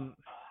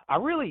 I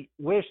really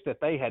wish that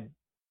they had,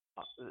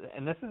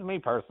 and this is me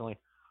personally,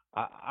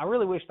 I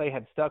really wish they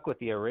had stuck with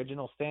the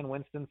original Stan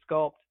Winston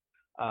sculpt.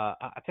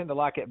 I tend to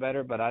like it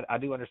better, but I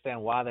do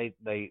understand why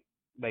they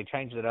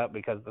changed it up,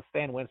 because the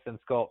Stan Winston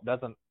sculpt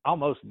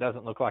almost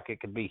doesn't look like it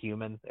could be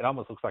human. It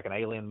almost looks like an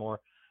alien more.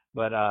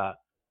 But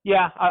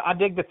yeah, I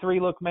dig the 3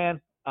 look,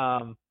 man.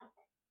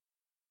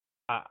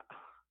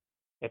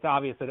 It's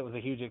obvious that it was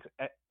a huge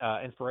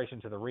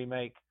inspiration to the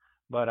remake.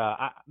 But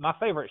my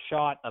favorite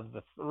shot of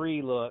the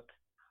 3 look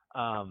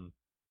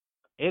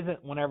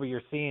isn't whenever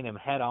you're seeing him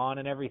head on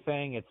and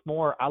everything. It's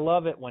more, I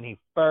love it when he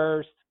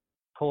first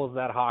pulls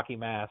that hockey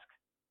mask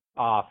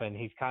off and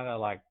he's kind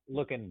of like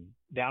looking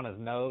down his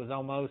nose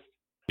almost.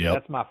 Yep.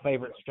 That's my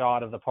favorite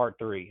shot of the Part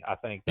 3. I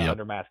think the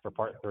undermask for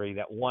Part 3,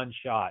 that one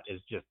shot is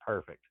just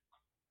perfect.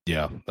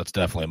 Yeah, that's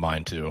definitely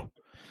mine too.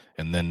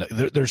 And then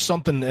there's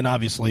something, and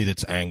obviously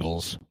it's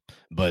angles,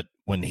 but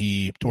when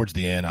towards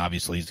the end,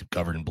 obviously he's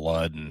covered in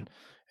blood,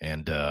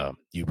 and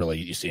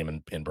you see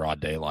him in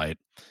broad daylight,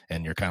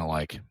 and you're kind of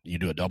like, you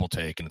do a double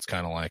take, and it's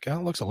kind of like, oh,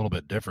 it looks a little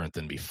bit different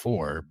than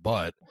before,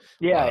 but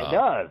yeah, it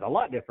does a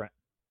lot different.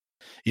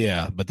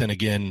 Yeah, but then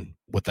again,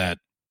 with that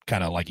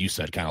kind of, like you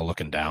said, kind of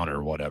looking down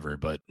or whatever.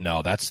 But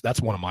no, that's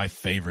one of my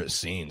favorite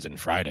scenes in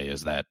Friday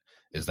is that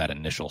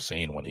initial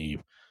scene when he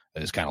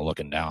is kind of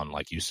looking down,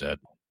 like you said.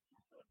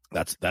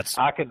 That's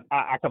I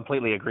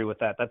completely agree with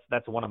that.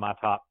 That's one of my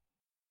top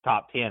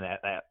 10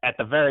 at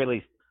the very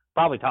least,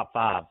 probably top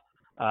 5.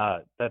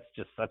 That's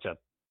just such a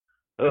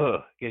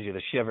gives you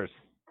the shivers.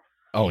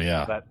 Oh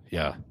yeah,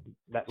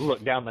 that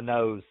look down the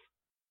nose.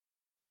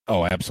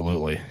 Oh,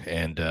 absolutely.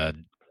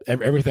 And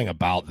everything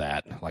about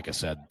that, like I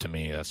said, to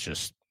me, that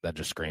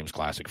just screams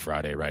classic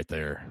Friday right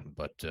there.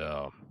 But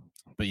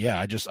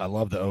yeah, I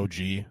love the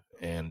OG,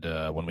 and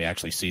when we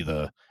actually see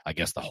the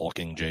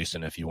hulking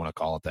Jason, if you want to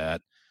call it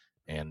that,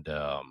 and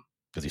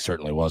because he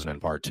certainly wasn't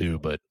in Part 2,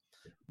 but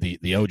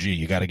the OG,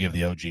 you got to give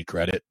the OG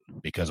credit,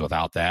 because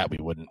without that, we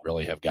wouldn't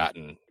have got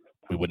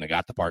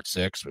the Part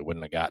 6. We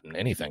wouldn't have gotten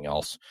anything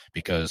else,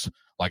 because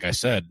like I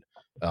said,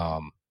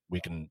 we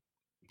can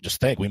just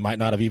think we might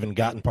not have even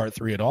gotten Part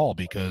 3 at all,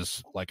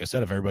 because like I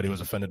said, if everybody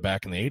was offended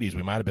back in the 80s,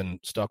 we might have been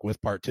stuck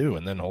with Part 2,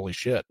 and then holy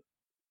shit.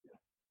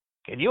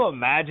 Can you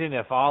imagine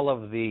if all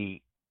the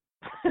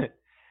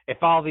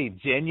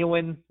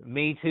genuine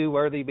Me Too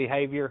worthy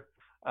behavior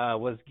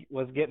was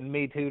getting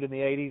Me Too'd in the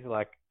 80s?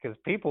 Like, because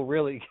people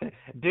really,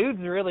 dudes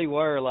really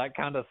were like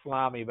kind of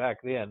slimy back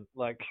then.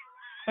 Like,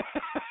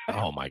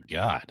 oh my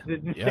God.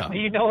 Yeah. Do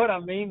you know what I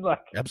mean? Like,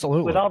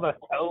 absolutely. With all the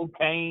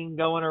cocaine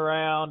going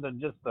around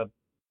and just the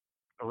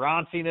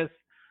raunchiness,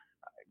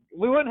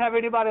 we wouldn't have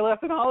anybody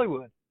left in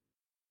Hollywood.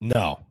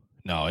 No.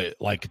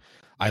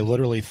 I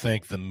literally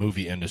think the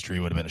movie industry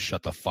would have been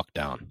shut the fuck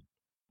down.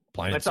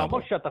 It's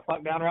almost shut the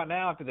fuck down right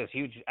now after this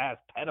huge ass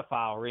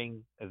pedophile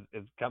ring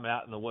is coming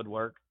out in the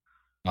woodwork.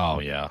 Oh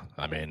yeah,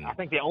 I mean, I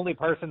think the only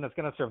person that's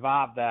going to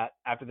survive that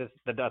after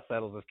the dust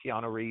settles is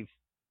Keanu Reeves.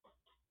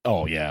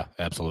 Oh yeah,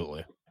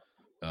 absolutely.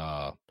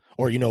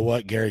 Or you know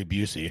what, Gary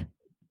Busey.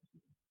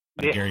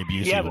 Gary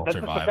Busey will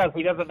survive because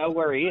he doesn't know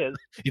where he is.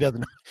 He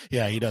doesn't.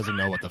 Yeah, he doesn't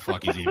know what the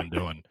fuck he's even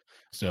doing.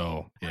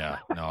 So yeah,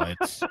 no,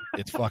 it's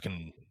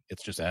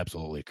just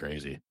absolutely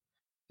crazy.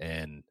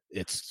 And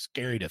it's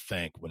scary to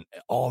think when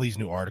all these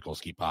new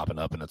articles keep popping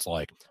up, and it's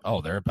like,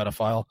 oh, they're a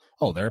pedophile.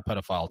 Oh, they're a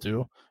pedophile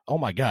too. Oh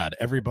my God,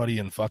 everybody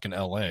in fucking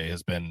LA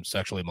has been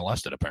sexually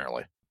molested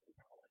apparently,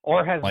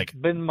 or has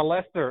been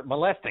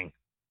molesting.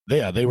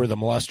 They were the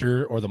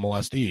molester or the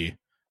molestee.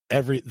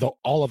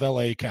 All of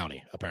LA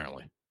County,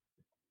 apparently.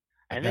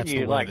 And then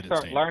you like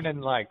start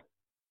learning, like,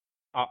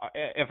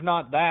 if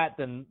not that,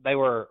 then they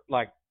were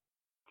like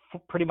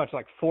pretty much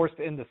like forced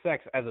into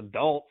sex as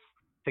adults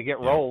to get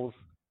roles.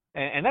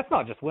 And that's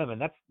not just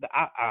women.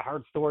 I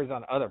heard stories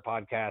on other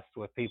podcasts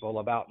with people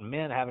about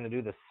men having to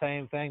do the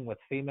same thing with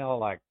female,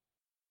 like,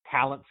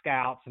 talent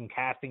scouts and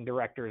casting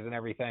directors and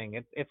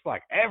everything. It's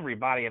like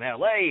everybody in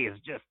LA is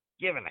just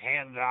giving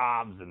hand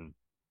jobs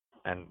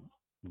and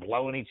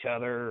blowing each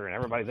other, and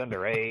everybody's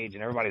underage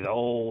and everybody's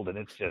old, and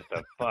it's just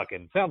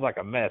sounds like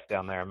a mess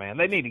down there, man.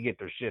 They need to get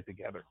their shit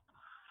together.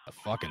 A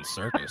fucking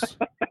circus.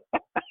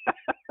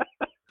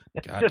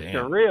 It's just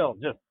a real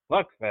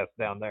fuck fest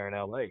down there in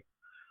LA.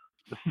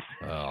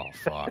 Oh,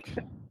 fuck.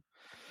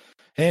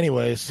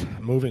 Anyways,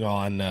 moving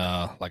on.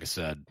 Like I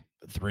said,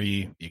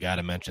 3, you got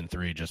to mention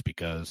 3 just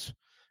because.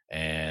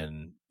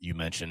 And you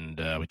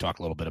mentioned, we talked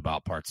a little bit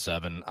about part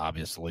 7,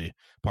 obviously.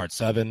 Part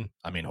 7,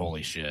 I mean,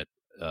 holy shit.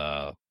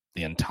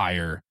 The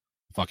entire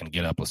fucking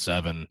get up with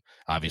 7,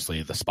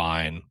 obviously the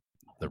spine,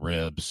 the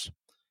ribs,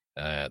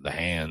 the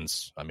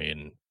hands. I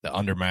mean, the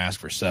undermask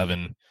for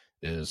 7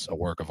 is a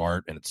work of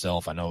art in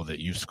itself. I know that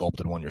you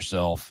sculpted one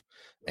yourself,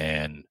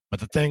 but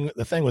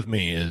the thing with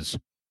me is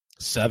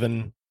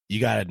 7. You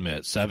gotta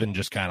admit, 7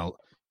 just kind of,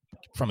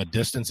 from a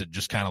distance, it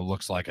just kind of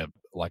looks like a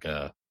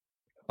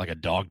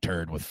dog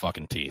turd with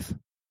fucking teeth.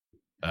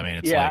 I mean,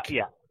 it's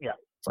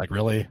It's like,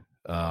 really,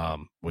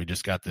 we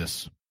just got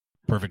this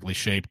perfectly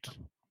shaped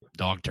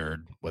dog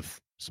turd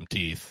with some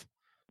teeth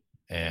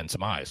and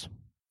some eyes.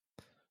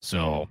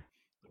 So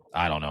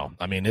I don't know.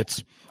 I mean,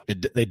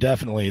 they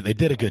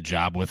did a good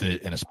job with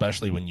it. And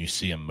especially when you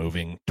see him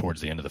moving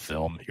towards the end of the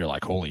film, you're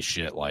like, holy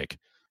shit. Like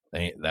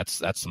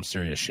that's some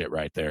serious shit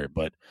right there.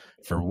 But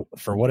for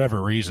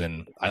whatever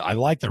reason, I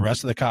like the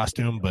rest of the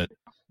costume, but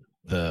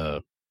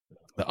the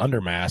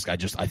undermask,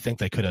 I think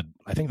they could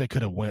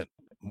have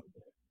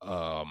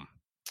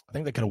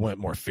went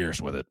more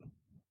fierce with it.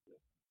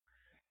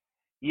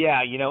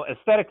 Yeah,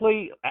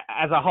 aesthetically,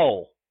 as a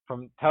whole,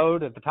 from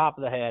Toad at the top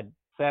of the head,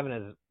 7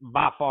 is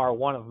by far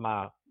one of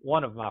my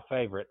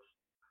favorites.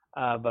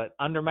 But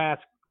Undermask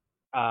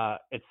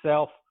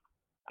itself,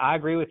 I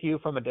agree with you.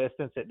 From a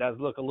distance, it does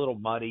look a little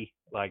muddy,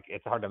 like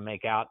it's hard to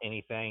make out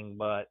anything.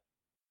 But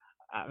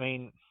I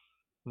mean,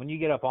 when you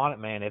get up on it,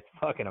 man, it's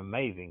fucking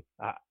amazing.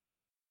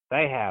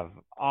 They have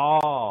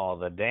all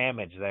the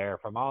damage there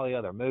from all the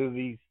other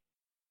movies,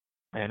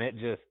 and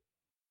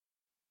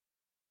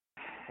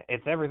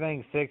it's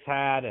everything 6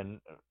 had, and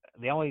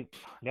the only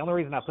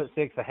reason I put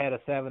 6 ahead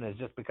of 7 is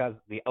just because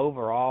the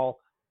overall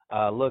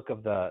look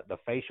of the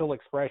facial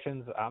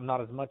expressions I'm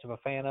not as much of a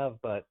fan of,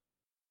 but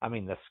I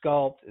mean the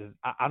sculpt is,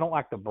 I don't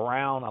like the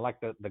brown. I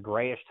like the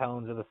grayish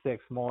tones of the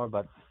 6 more,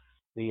 but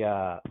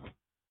the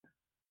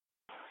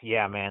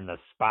the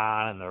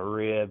spine and the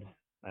ribs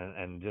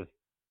and just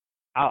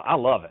I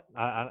love it.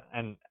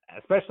 And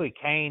especially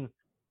Kane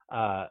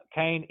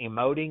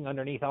emoting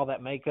underneath all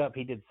that makeup.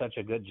 He did such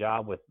a good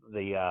job with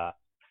the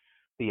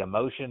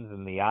emotions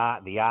and the eye,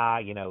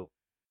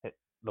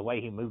 the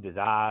way he moved his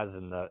eyes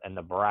and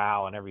the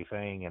brow and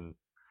everything. And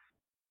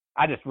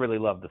I just really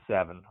love the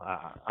 7.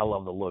 I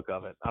love the look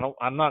of it.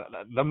 I'm not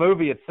the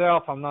movie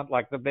itself. I'm not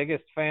like the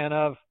biggest fan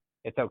of.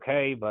 It's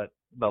okay, but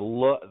the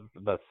look,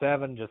 the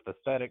 7, just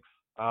aesthetics.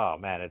 Oh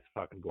man, it's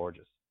fucking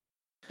gorgeous.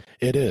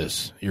 It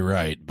is. You're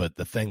right. But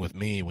the thing with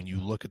me, when you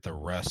look at the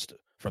rest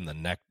from the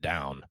neck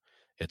down,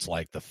 it's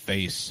like the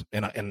face,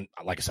 and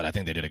like I said, I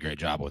think they did a great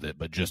job with it.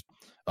 But just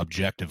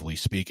objectively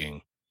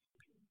speaking,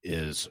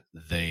 it's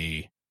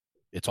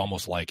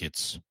almost like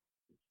it's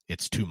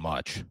too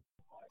much.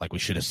 Like we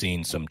should have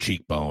seen some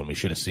cheekbone. We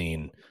should have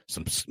seen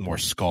some more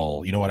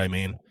skull. You know what I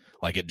mean?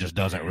 Like it just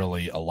doesn't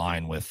really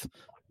align with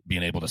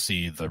being able to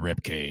see the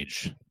rib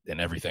cage and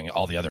everything,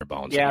 all the other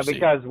bones. Yeah,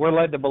 because we're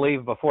led to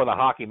believe before the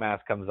hockey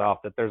mask comes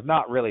off that there's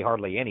not really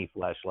hardly any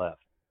flesh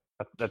left.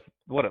 That's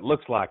what it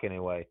looks like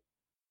anyway.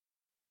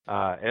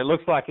 It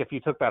looks like if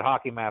you took that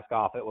hockey mask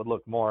off, it would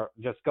look more,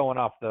 just going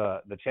off the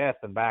chest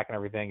and back and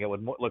everything, it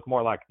would look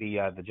more like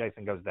the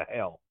Jason Goes to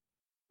Hell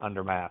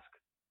under mask.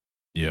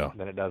 Yeah.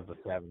 Than it does the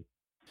 7.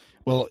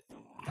 Well,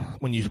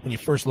 when you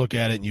first look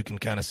at it, and you can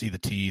kind of see the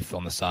teeth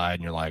on the side,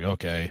 and you're like,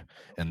 okay.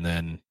 And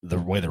then the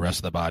way the rest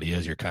of the body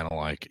is, you're kind of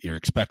like, you're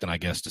expecting, I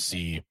guess, to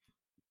see.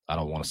 I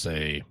don't want to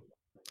say,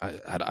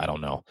 I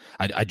don't know.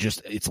 I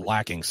just, it's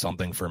lacking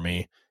something for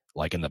me,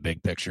 like in the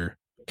big picture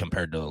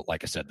compared to,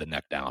 like I said, the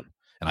neck down.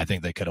 And I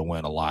think they could have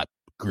went a lot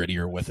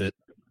grittier with it.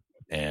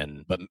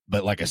 And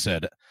but like I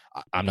said,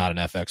 I'm not an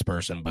FX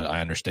person, but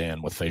I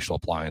understand with facial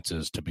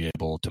appliances to be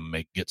able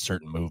to get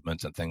certain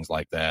movements and things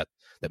like that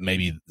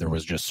maybe there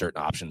was just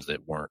certain options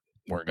that weren't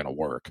going to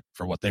work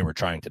for what they were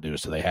trying to do.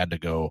 So they had to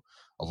go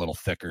a little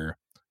thicker,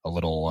 a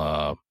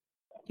little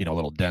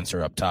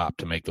denser up top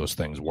to make those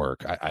things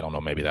work. I don't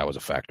know. Maybe that was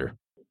a factor.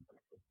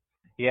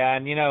 Yeah.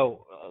 And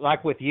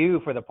like with you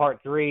for the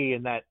part 3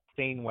 in that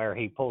scene where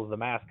he pulls the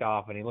mask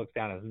off and he looks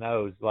down his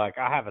nose, like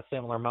I have a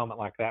similar moment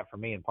like that for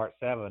me in part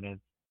 7. And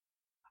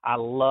I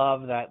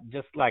love that.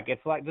 Just like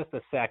it's like just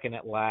a second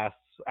it lasts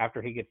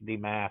after he gets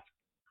demasked.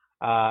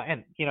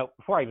 And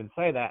before I even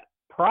say that,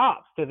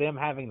 props to them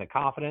having the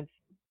confidence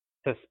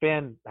to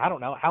spend, I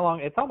don't know how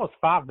long. It's almost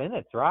 5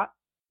 minutes, right?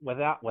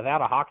 Without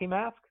a hockey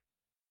mask.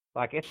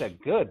 Like, it's a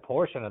good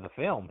portion of the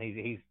film.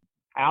 He's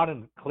out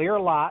in clear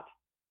light,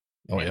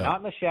 not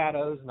in the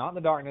shadows, not in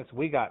the darkness.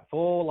 We got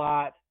full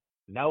light,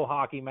 no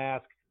hockey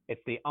mask.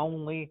 It's the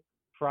only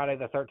Friday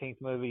the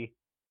 13th movie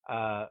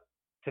to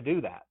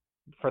do that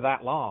for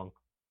that long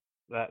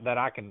that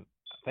I can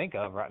think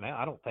of right now.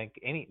 I don't think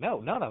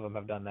none of them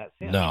have done that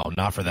since. No,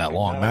 not for that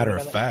long. Matter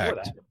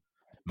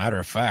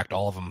of fact,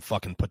 all of them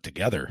fucking put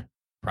together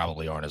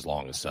probably aren't as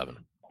long as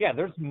 7. Yeah,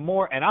 there's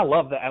more, and I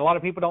love that. A lot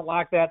of people don't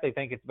like that. They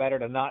think it's better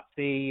to not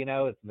see,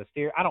 it's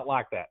mysterious. I don't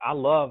like that. I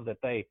love that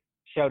they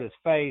showed his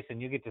face,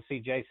 and you get to see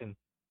Jason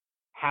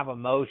have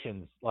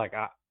emotions. Like,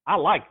 I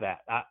like that.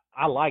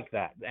 I like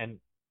that. And,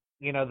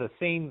 the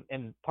scene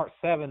in part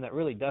 7 that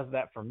really does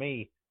that for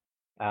me,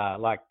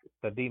 like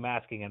the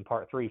demasking in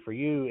part 3 for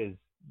you, is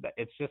that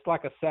it's just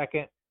like a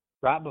second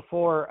right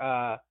before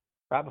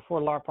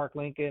Lar Park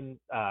Lincoln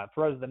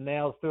throws the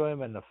nails through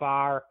him in the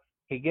fire.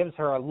 He gives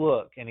her a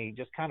look, and he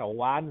just kind of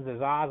widens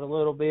his eyes a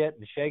little bit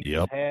and shakes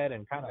his head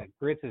and kind of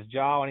grits his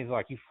jaw, and he's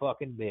like, "You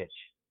fucking bitch."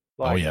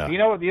 Like, you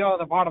know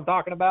the part I'm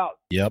talking about?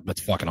 Yep,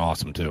 that's fucking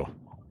awesome too.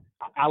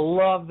 I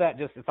love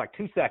that. It's like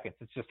 2 seconds.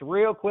 It's just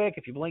real quick.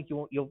 If you blink,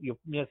 you'll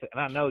miss it.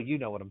 And I know you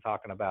know what I'm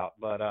talking about.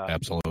 But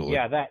absolutely,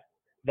 yeah,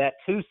 that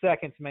 2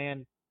 seconds,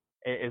 man,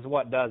 is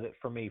what does it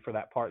for me for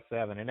that part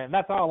 7, and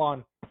that's all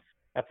on.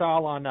 That's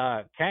all on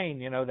Kane,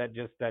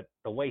 that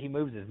the way he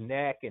moves his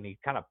neck and he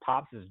kind of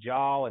pops his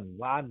jaw and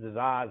widens his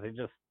eyes. It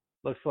just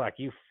looks like,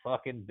 you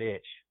fucking bitch.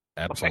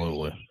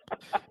 Absolutely.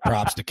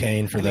 Props to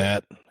Kane for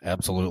that.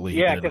 Absolutely.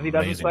 Yeah, because he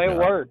doesn't say a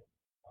word.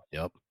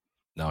 Yep.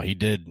 No, he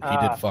did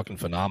fucking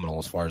phenomenal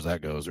as far as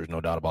that goes. There's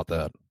no doubt about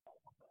that.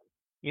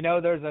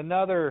 There's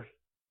another,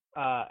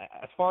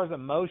 as far as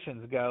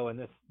emotions go, and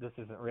this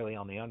isn't really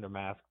on the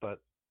Undermask, but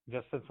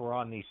just since we're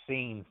on these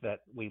scenes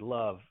that we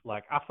love,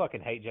 like, I fucking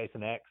hate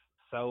Jason X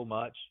so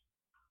much.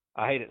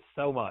 I hate it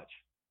so much.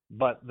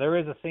 But there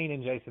is a scene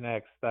in Jason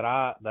X that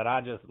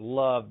I just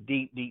love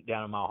deep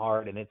down in my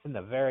heart, and it's in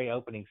the very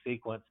opening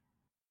sequence.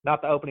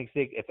 Not the opening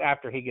sequence, it's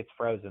after he gets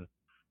frozen.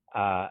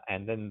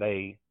 And then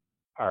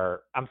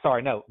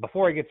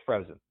before he gets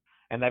frozen.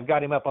 And they've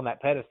got him up on that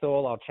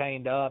pedestal all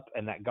chained up,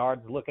 and that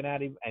guard's looking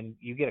at him, and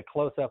you get a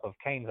close-up of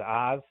Kane's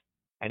eyes,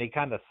 and he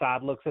kind of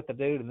side looks at the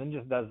dude and then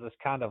just does this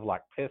kind of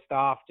like pissed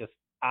off, just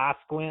eye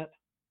squint.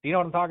 Do you know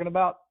what I'm talking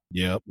about?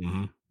 Yep.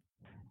 Mm-hmm.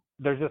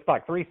 There's just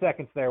like 3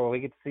 seconds there where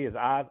we get to see his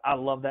eyes. I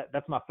love that.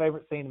 That's my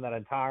favorite scene in that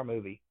entire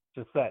movie.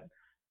 Just that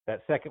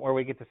second where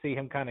we get to see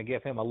him kind of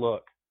give him a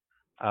look.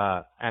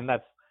 And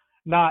that's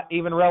not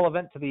even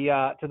relevant to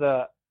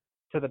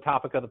the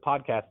topic of the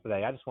podcast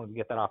today. I just wanted to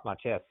get that off my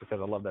chest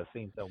because I love that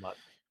scene so much.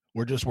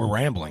 We're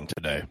rambling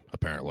today,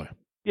 apparently.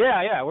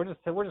 Yeah. We're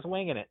just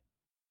winging it.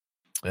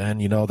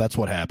 And that's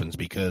what happens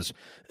because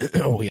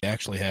we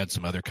actually had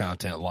some other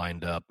content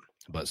lined up,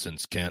 but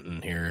since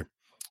Kenton here,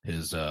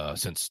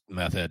 since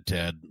Meth Head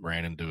Ted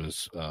ran into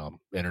his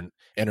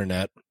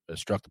internet,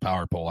 struck the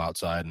power pole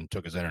outside and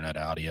took his internet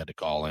out, he had to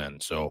call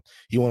in. So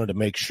he wanted to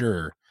make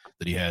sure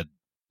that he had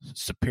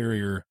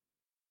superior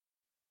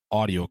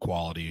audio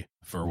quality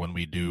for when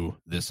we do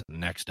this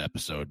next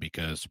episode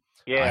because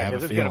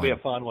it's going to be a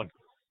fun one.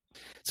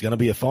 It's going to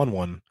be a fun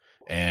one.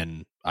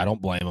 And I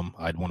don't blame him.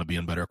 I'd want to be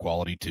in better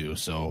quality too.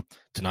 So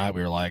tonight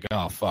we were like,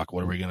 oh, fuck,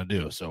 what are we going to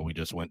do? So we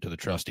just went to the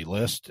trusty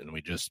list and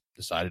we just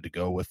decided to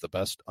go with the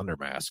best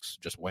Undermasks,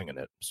 just winging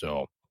it.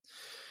 So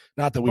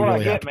not that we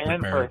really have to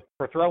prepare.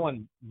 For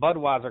throwing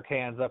Budweiser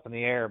cans up in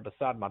the air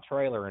beside my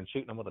trailer and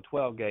shooting them with a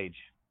 12 gauge.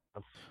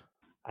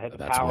 I had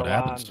the power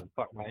lines and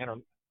fuck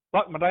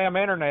my damn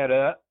internet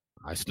up.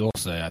 I still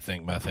say I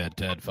think Meth Head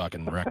Ted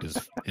fucking wrecked his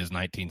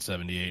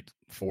 1978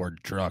 Ford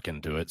truck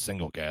into it,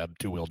 single cab,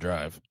 2-wheel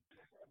drive.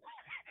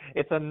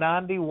 It's a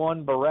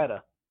 91 Beretta.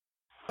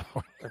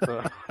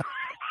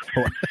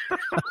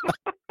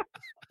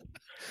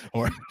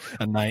 or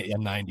a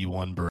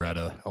 91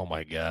 Beretta. Oh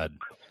my God.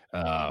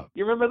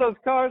 You remember those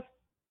cars?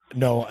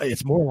 No,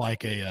 it's more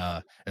like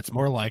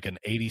an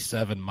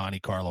 87 Monte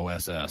Carlo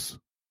SS.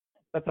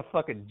 That's a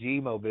fucking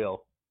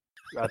G-Mobile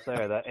right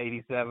there, that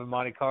 87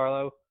 Monte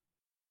Carlo.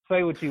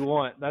 Say what you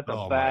want. That's a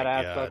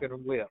badass fucking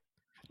whip.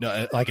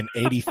 No, like an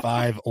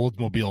 85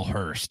 Oldsmobile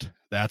Hearst.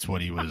 That's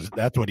what he was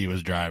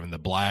driving. The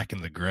black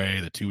and the gray,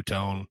 the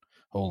two-tone.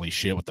 Holy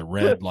shit, with the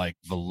red like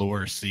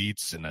velour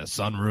seats and a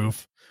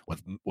sunroof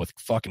with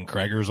fucking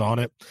Kraggers on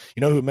it.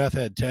 You know who Meth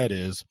Head Ted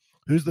is?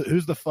 Who's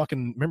the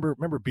fucking remember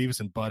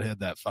Beavis and Butthead,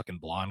 that fucking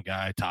blonde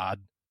guy,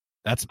 Todd?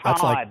 That's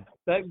like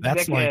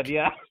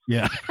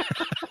yeah.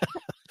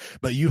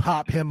 But you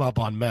hop him up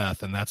on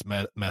meth, and that's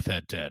Meth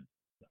Head Ted.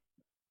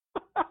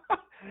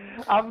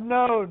 I've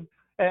known,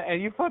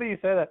 and you funny you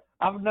say that.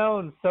 I've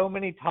known so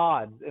many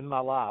Todds in my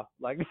life.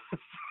 Like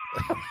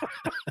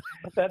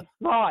that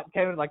thought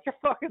came like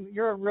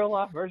you're a real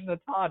life version of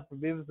Todd from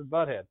Beavis and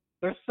Butthead.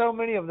 There's so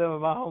many of them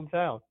in my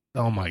hometown.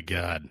 Oh my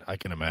God, I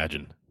can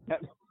imagine.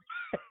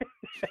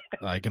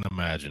 I can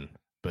imagine.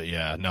 But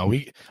yeah, no,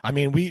 we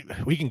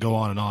can go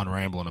on and on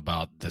rambling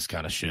about this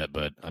kind of shit,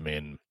 but I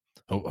mean,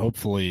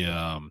 hopefully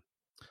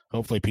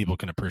people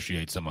can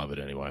appreciate some of it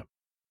anyway.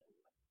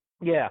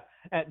 Yeah.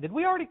 Did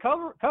we already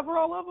cover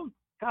all of them?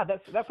 God,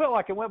 that felt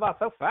like it went by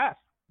so fast.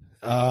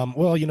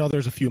 Well,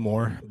 there's a few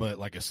more, but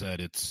like I said,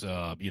 it's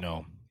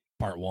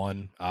part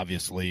one,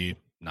 obviously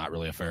not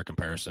really a fair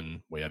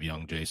comparison. We have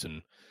young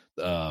Jason.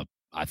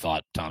 I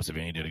thought Tom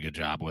Savini did a good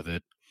job with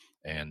it.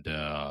 And,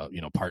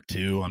 part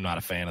two, I'm not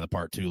a fan of the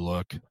part two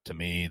look. To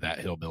me, that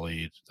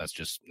hillbilly, that's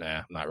just,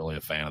 I'm not really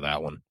a fan of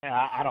that one.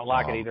 Yeah, I don't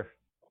like it either.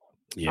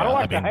 Yeah, I don't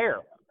like the hair.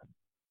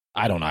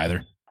 I don't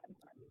either.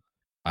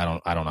 I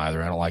don't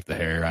either. I don't like the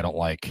hair. I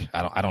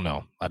don't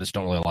know. I just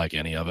don't really like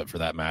any of it for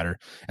that matter.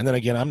 And then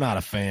again, I'm not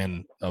a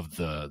fan of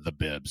the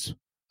bibs.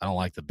 I don't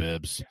like the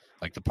bibs.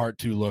 Like the part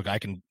two look,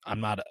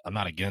 I'm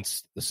not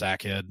against the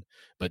sack head,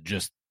 but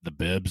just the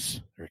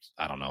bibs,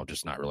 I don't know,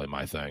 just not really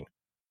my thing.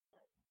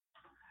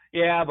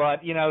 Yeah,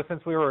 but,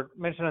 since we were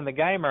mentioning the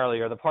game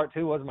earlier, the part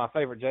two was my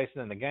favorite Jason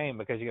in the game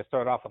because you can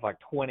start off with like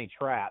 20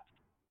 traps.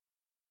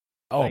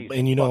 Oh,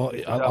 and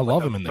I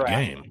love him in the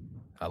game.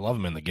 I love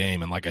him in the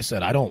game. And like I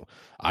said, I don't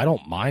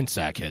mind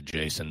Sackhead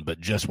Jason, but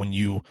just when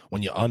you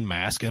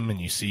unmask him and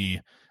you see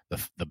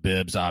the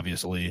bibs,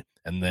 obviously,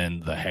 and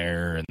then the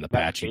hair and the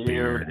patchy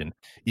beard. And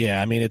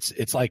yeah, I mean,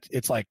 it's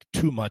like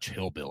too much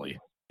hillbilly,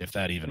 if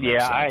that even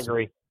makes sense. I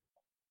agree.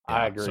 Yeah,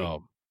 I agree.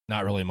 So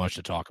not really much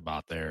to talk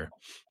about there.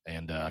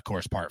 And of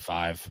course, part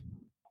 5,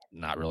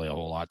 not really a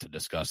whole lot to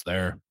discuss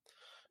there.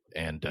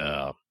 And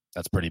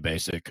that's pretty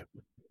basic.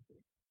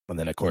 And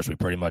then of course we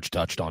pretty much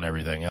touched on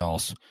everything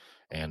else.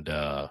 And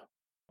like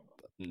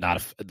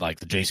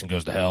the Jason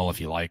Goes to Hell. If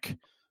you like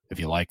the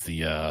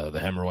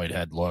hemorrhoid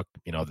head look,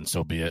 then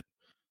so be it.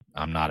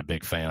 I'm not a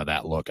big fan of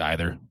that look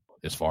either,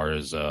 as far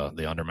as the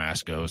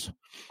undermask goes.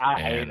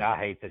 I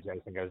hate the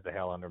Jason Goes to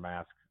Hell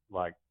undermask,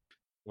 like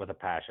with a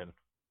passion.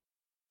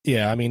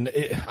 Yeah, I mean,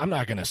 I'm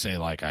not gonna say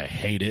like I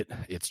hate it.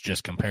 It's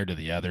just compared to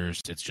the others,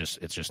 it's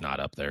just not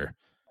up there,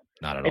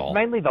 not at all. It's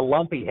mainly the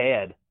lumpy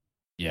head.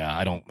 Yeah,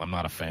 I'm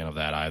not a fan of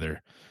that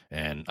either,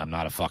 and I'm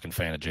not a fucking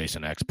fan of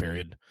Jason X,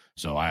 period.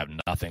 So I have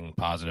nothing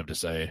positive to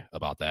say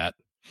about that.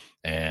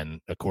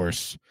 And of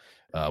course,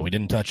 we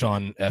didn't touch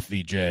on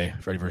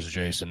FVJ, Freddy vs.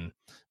 Jason,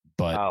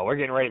 but we're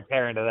getting ready to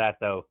tear into that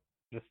though.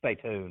 Just stay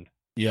tuned.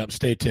 Yep,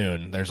 stay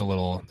tuned. There's a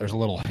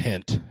little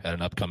hint at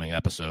an upcoming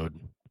episode.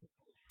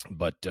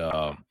 But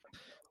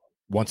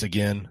once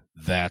again,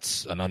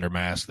 that's an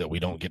undermask that we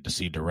don't get to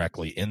see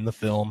directly in the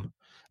film,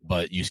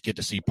 but you get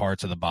to see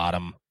parts of the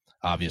bottom.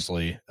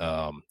 Obviously,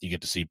 you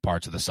get to see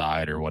parts of the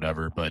side or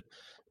whatever, but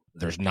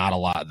there's not a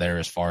lot there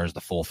as far as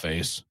the full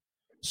face.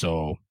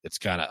 So it's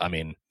kind of, I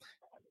mean,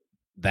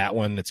 that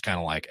one, it's kind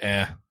of like,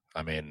 I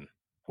mean,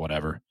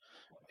 whatever.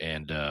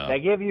 And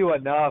they give you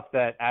enough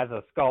that as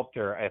a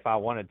sculptor, if I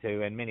wanted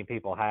to, and many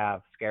people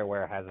have,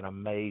 Scareware has an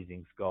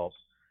amazing sculpt,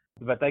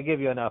 but they give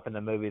you enough in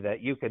the movie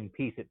that you can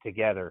piece it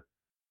together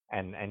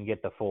and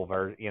get the full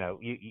version.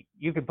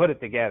 You can put it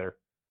together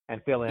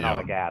and fill in all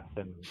the gaps,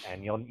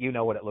 and you'll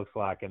know what it looks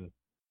like. And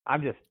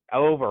I'm just,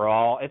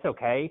 overall, it's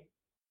okay,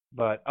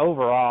 but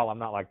overall, I'm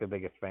not like the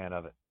biggest fan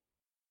of it.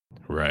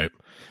 Right.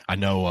 I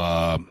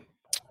know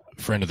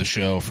friend of the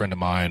show, friend of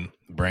mine,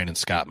 Brandon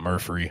Scott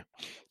Murphy,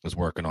 was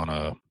working on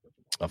a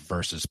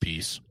versus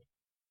piece,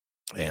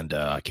 and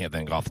I can't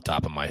think off the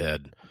top of my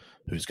head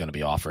who's going to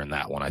be offering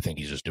that one. I think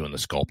he's just doing the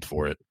sculpt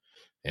for it,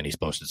 and he's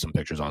posted some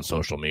pictures on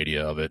social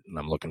media of it, and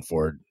I'm looking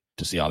forward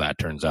to see how that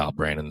turns out.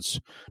 Brandon's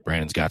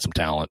got some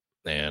talent,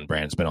 and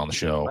Brandon's been on the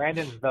show.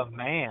 Brandon's the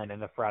man in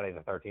the Friday the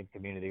 13th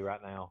community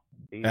right now.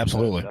 He's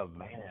absolutely the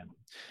man.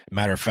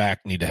 Matter of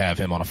fact, need to have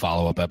him on a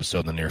follow-up episode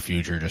in the near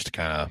future just to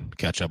kind of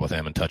catch up with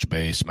him and touch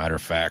base. Matter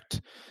of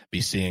fact,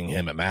 be seeing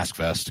him at Mask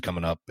Fest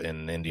coming up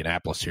in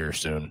Indianapolis here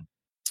soon.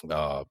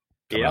 I'll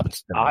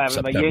have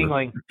him a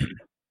Yingling.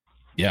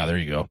 Yeah, there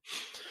you go.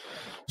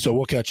 So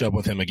we'll catch up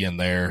with him again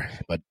there.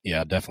 But,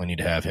 yeah, definitely need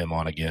to have him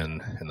on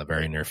again in the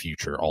very near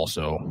future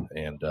also.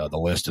 And the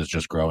list is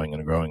just growing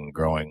and growing and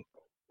growing,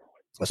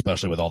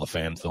 especially with all the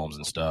fan films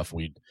and stuff.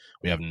 We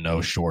have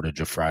no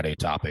shortage of Friday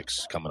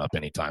topics coming up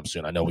anytime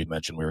soon. I know we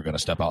mentioned we were going to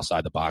step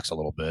outside the box a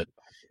little bit,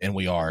 and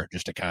we are,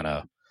 just to kind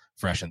of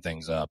freshen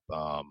things up.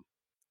 Like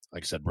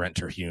I said, Brent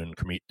Terhune,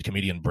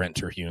 comedian Brent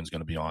Terhune is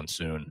going to be on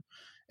soon.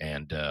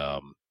 And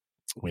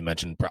we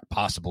mentioned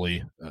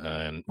possibly,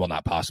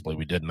 not possibly,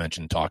 we did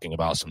mention talking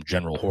about some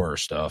general horror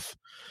stuff,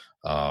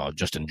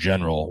 just in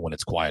general when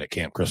it's quiet at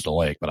Camp Crystal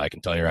Lake. But I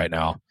can tell you right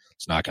now,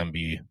 it's not going to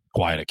be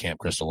quiet at Camp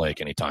Crystal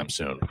Lake anytime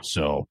soon.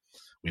 So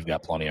we've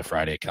got plenty of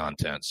Friday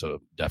content, so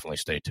definitely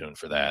stay tuned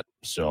for that.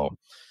 So,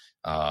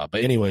 but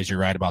anyways, you're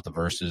right about the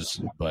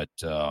verses, but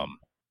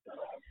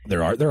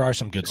there are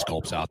some good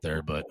sculpts out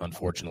there, but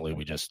unfortunately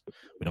we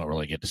don't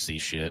really get to see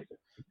shit.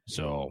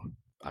 So,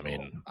 I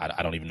mean,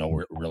 I don't even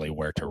know really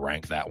where to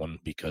rank that one,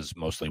 because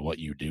mostly what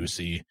you do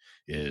see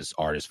is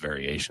artist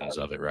variations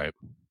of it, right?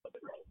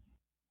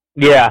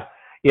 Yeah.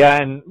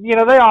 Yeah, and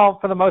they all,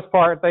 for the most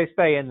part, they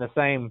stay in the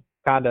same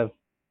kind of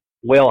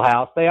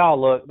wheelhouse. They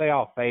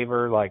all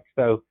favor, like,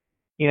 so.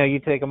 You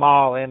take them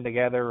all in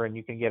together, and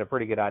you can get a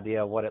pretty good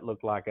idea of what it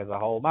looked like as a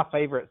whole. My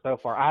favorite so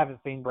far, I haven't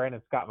seen Brandon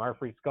Scott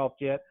Murphy sculpt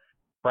yet.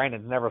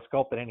 Brandon's never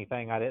sculpted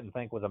anything I didn't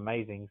think was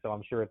amazing, so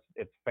I'm sure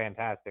it's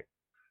fantastic.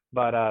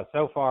 But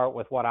so far,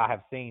 with what I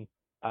have seen,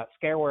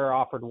 Scareware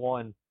offered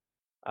one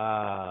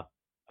a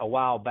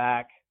while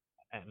back,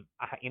 and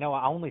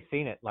I only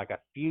seen it like a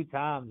few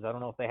times. I don't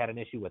know if they had an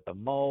issue with the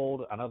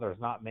mold. I know there's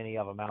not many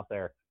of them out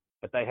there,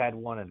 but they had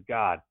one, and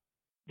God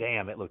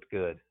damn, it looked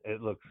good.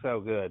 It looked so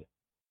good.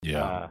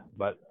 Yeah.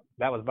 But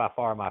that was by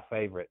far my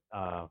favorite.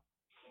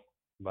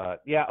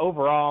 But yeah,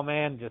 overall,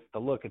 man, just the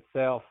look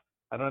itself.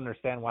 I don't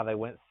understand why they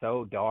went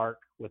so dark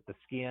with the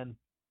skin,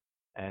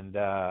 and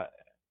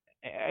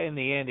in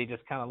the end, he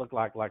just kind of looked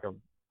like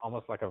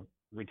almost like a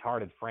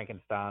retarded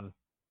Frankenstein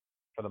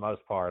for the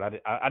most part.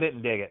 I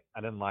didn't dig it.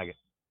 I didn't like it.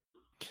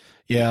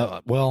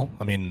 Yeah, well,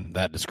 I mean,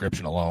 that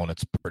description alone,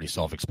 it's pretty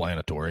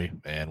self-explanatory,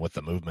 and with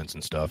the movements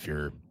and stuff,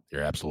 you're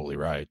absolutely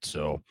right.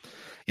 So,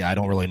 yeah, I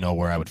don't really know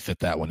where I would fit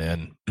that one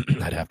in.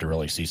 I'd have to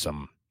really see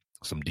some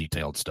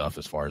detailed stuff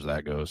as far as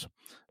that goes.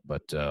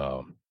 But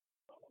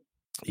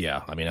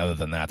yeah, I mean, other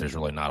than that, there's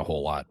really not a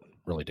whole lot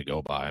really to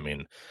go by. I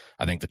mean,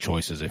 I think the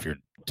choices, if you're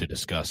to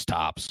discuss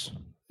tops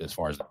as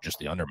far as just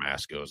the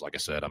undermask goes, like I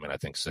said, I mean, I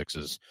think 6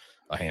 is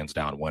a hands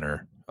down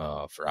winner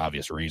for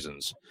obvious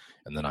reasons.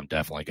 And then I'm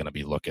definitely going to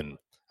be looking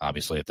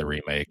obviously at the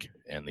remake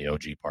and the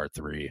OG Part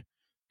 3.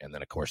 And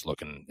then of course,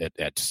 looking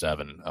at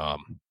 7.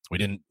 We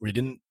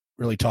didn't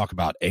really talk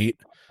about 8,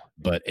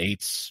 but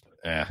 8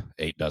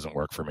 doesn't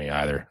work for me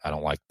either. I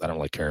don't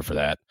really care for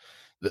that.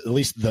 At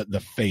least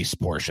the face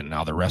portion.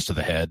 Now the rest of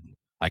the head,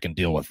 I can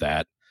deal with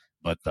that.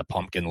 But the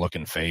pumpkin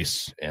looking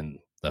face and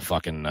the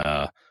fucking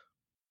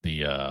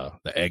the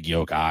egg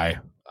yolk eye,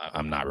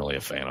 I'm not really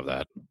a fan of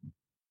that.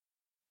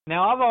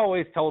 Now, I've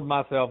always told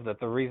myself that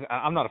the reason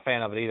I'm not a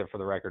fan of it either, for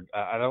the record.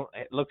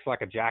 It looks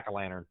like a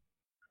jack-o'-lantern.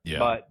 Yeah.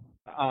 But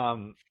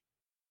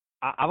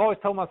I've always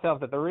told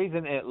myself that the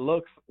reason it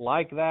looks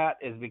like that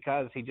is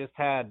because he just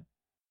had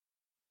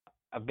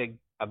a big,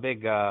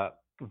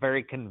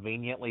 very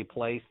conveniently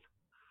placed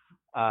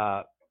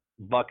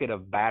bucket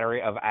of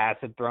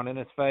acid thrown in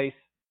his face.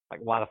 Like,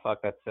 why the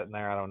fuck that's sitting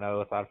there, I don't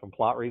know, aside from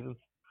plot reasons.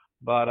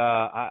 But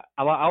I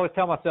always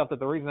tell myself that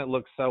the reason it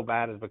looks so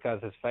bad is because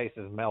his face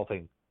is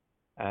melting.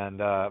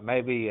 And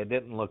maybe it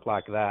didn't look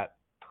like that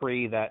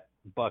pre that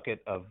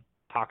bucket of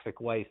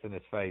toxic waste in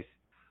his face.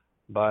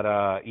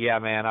 But yeah,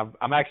 man,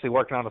 I'm actually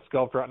working on a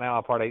sculpt right now,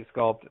 a Part 8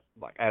 sculpt,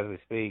 like as we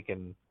speak,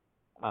 and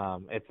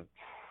it's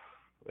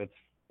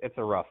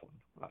a rough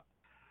one.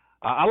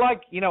 I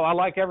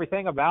like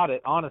everything about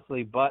it,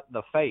 honestly, but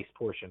the face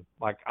portion.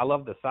 Like, I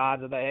love the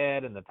sides of the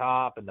head and the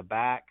top and the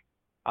back.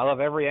 I love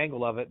every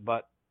angle of it,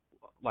 but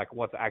like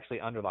what's actually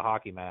under the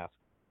hockey mask.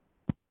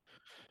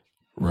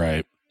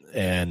 Right.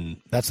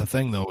 And that's the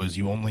thing, though, is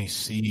you only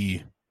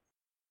see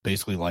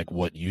basically like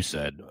what you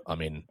said. I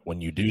mean,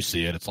 when you do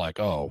see it, it's like,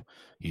 oh,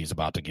 he's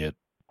about to get,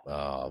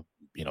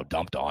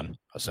 dumped on,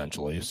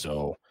 essentially.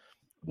 So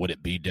would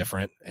it be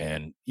different?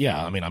 And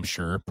yeah, I mean, I'm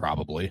sure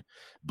probably,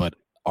 but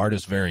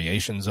artist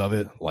variations of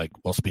it, like,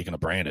 well, speaking of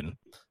Brandon,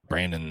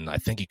 I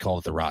think he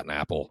called it the Rotten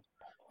Apple,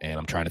 and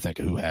I'm trying to think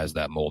of who has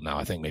that mold now.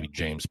 I think maybe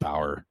James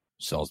Power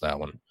sells that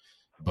one.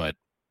 But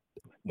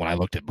when I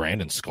looked at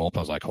Brandon's sculpt,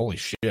 I was like, holy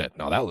shit.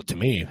 Now that, to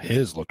me,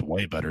 his looked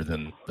way better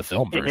than the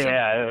film version.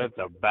 Yeah, it's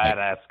a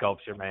badass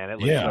sculpture, man. It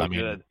looks so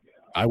good.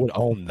 I would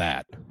own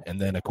that. And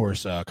then, of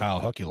course,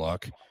 Kyle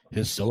Huckyluck,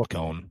 his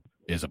silicone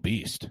is a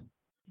beast.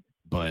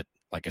 But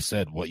like I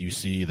said, what you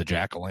see, the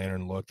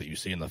jack-o'-lantern look that you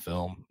see in the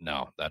film,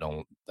 no, that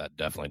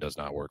definitely does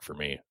not work for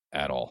me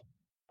at all.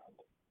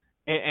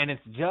 And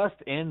it's just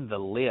in the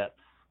lips.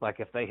 Like,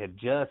 if they had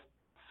just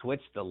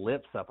switched the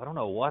lips up, I don't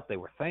know what they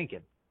were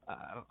thinking.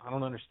 I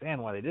don't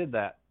understand why they did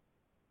that.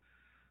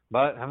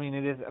 But I mean,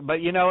 it is. But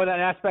an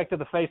aspect of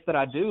the face that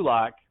I do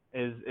like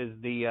is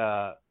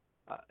the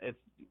it's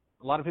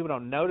a lot of people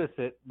don't notice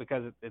it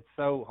because it's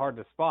so hard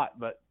to spot.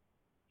 But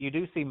you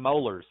do see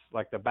molars,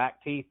 like the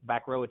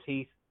back row of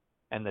teeth,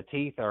 and the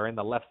teeth are in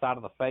the left side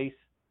of the face.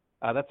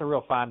 That's a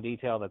real fine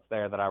detail that's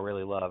there that I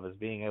really love, is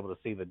being able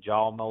to see the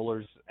jaw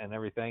molars and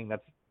everything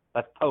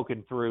that's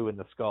poking through in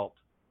the sculpt.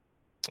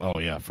 Oh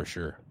yeah, for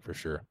sure.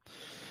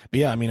 But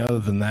yeah, I mean, other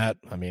than that,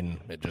 I mean,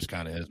 it just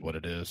kind of is what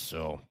it is.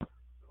 So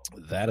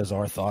that is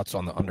our thoughts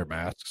on the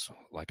undermasks.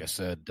 Like I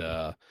said,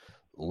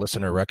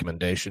 listener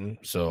recommendation.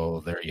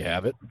 So there you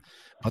have it.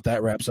 But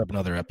that wraps up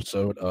another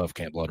episode of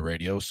Camp Blood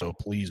Radio. So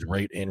please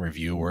rate and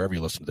review wherever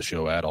you listen to the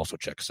show at. Also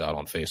check us out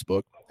on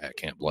Facebook at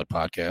Camp Blood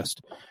Podcast.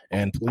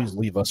 And please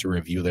leave us a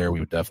review there. We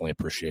would definitely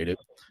appreciate it.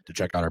 To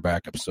check out our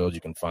back episodes,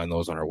 you can find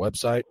those on our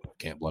website,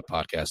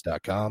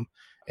 campbloodpodcast.com.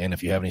 And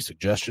if you have any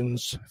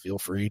suggestions, feel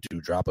free to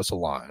drop us a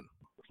line.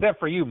 Except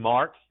for you,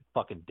 Mark,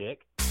 fucking dick.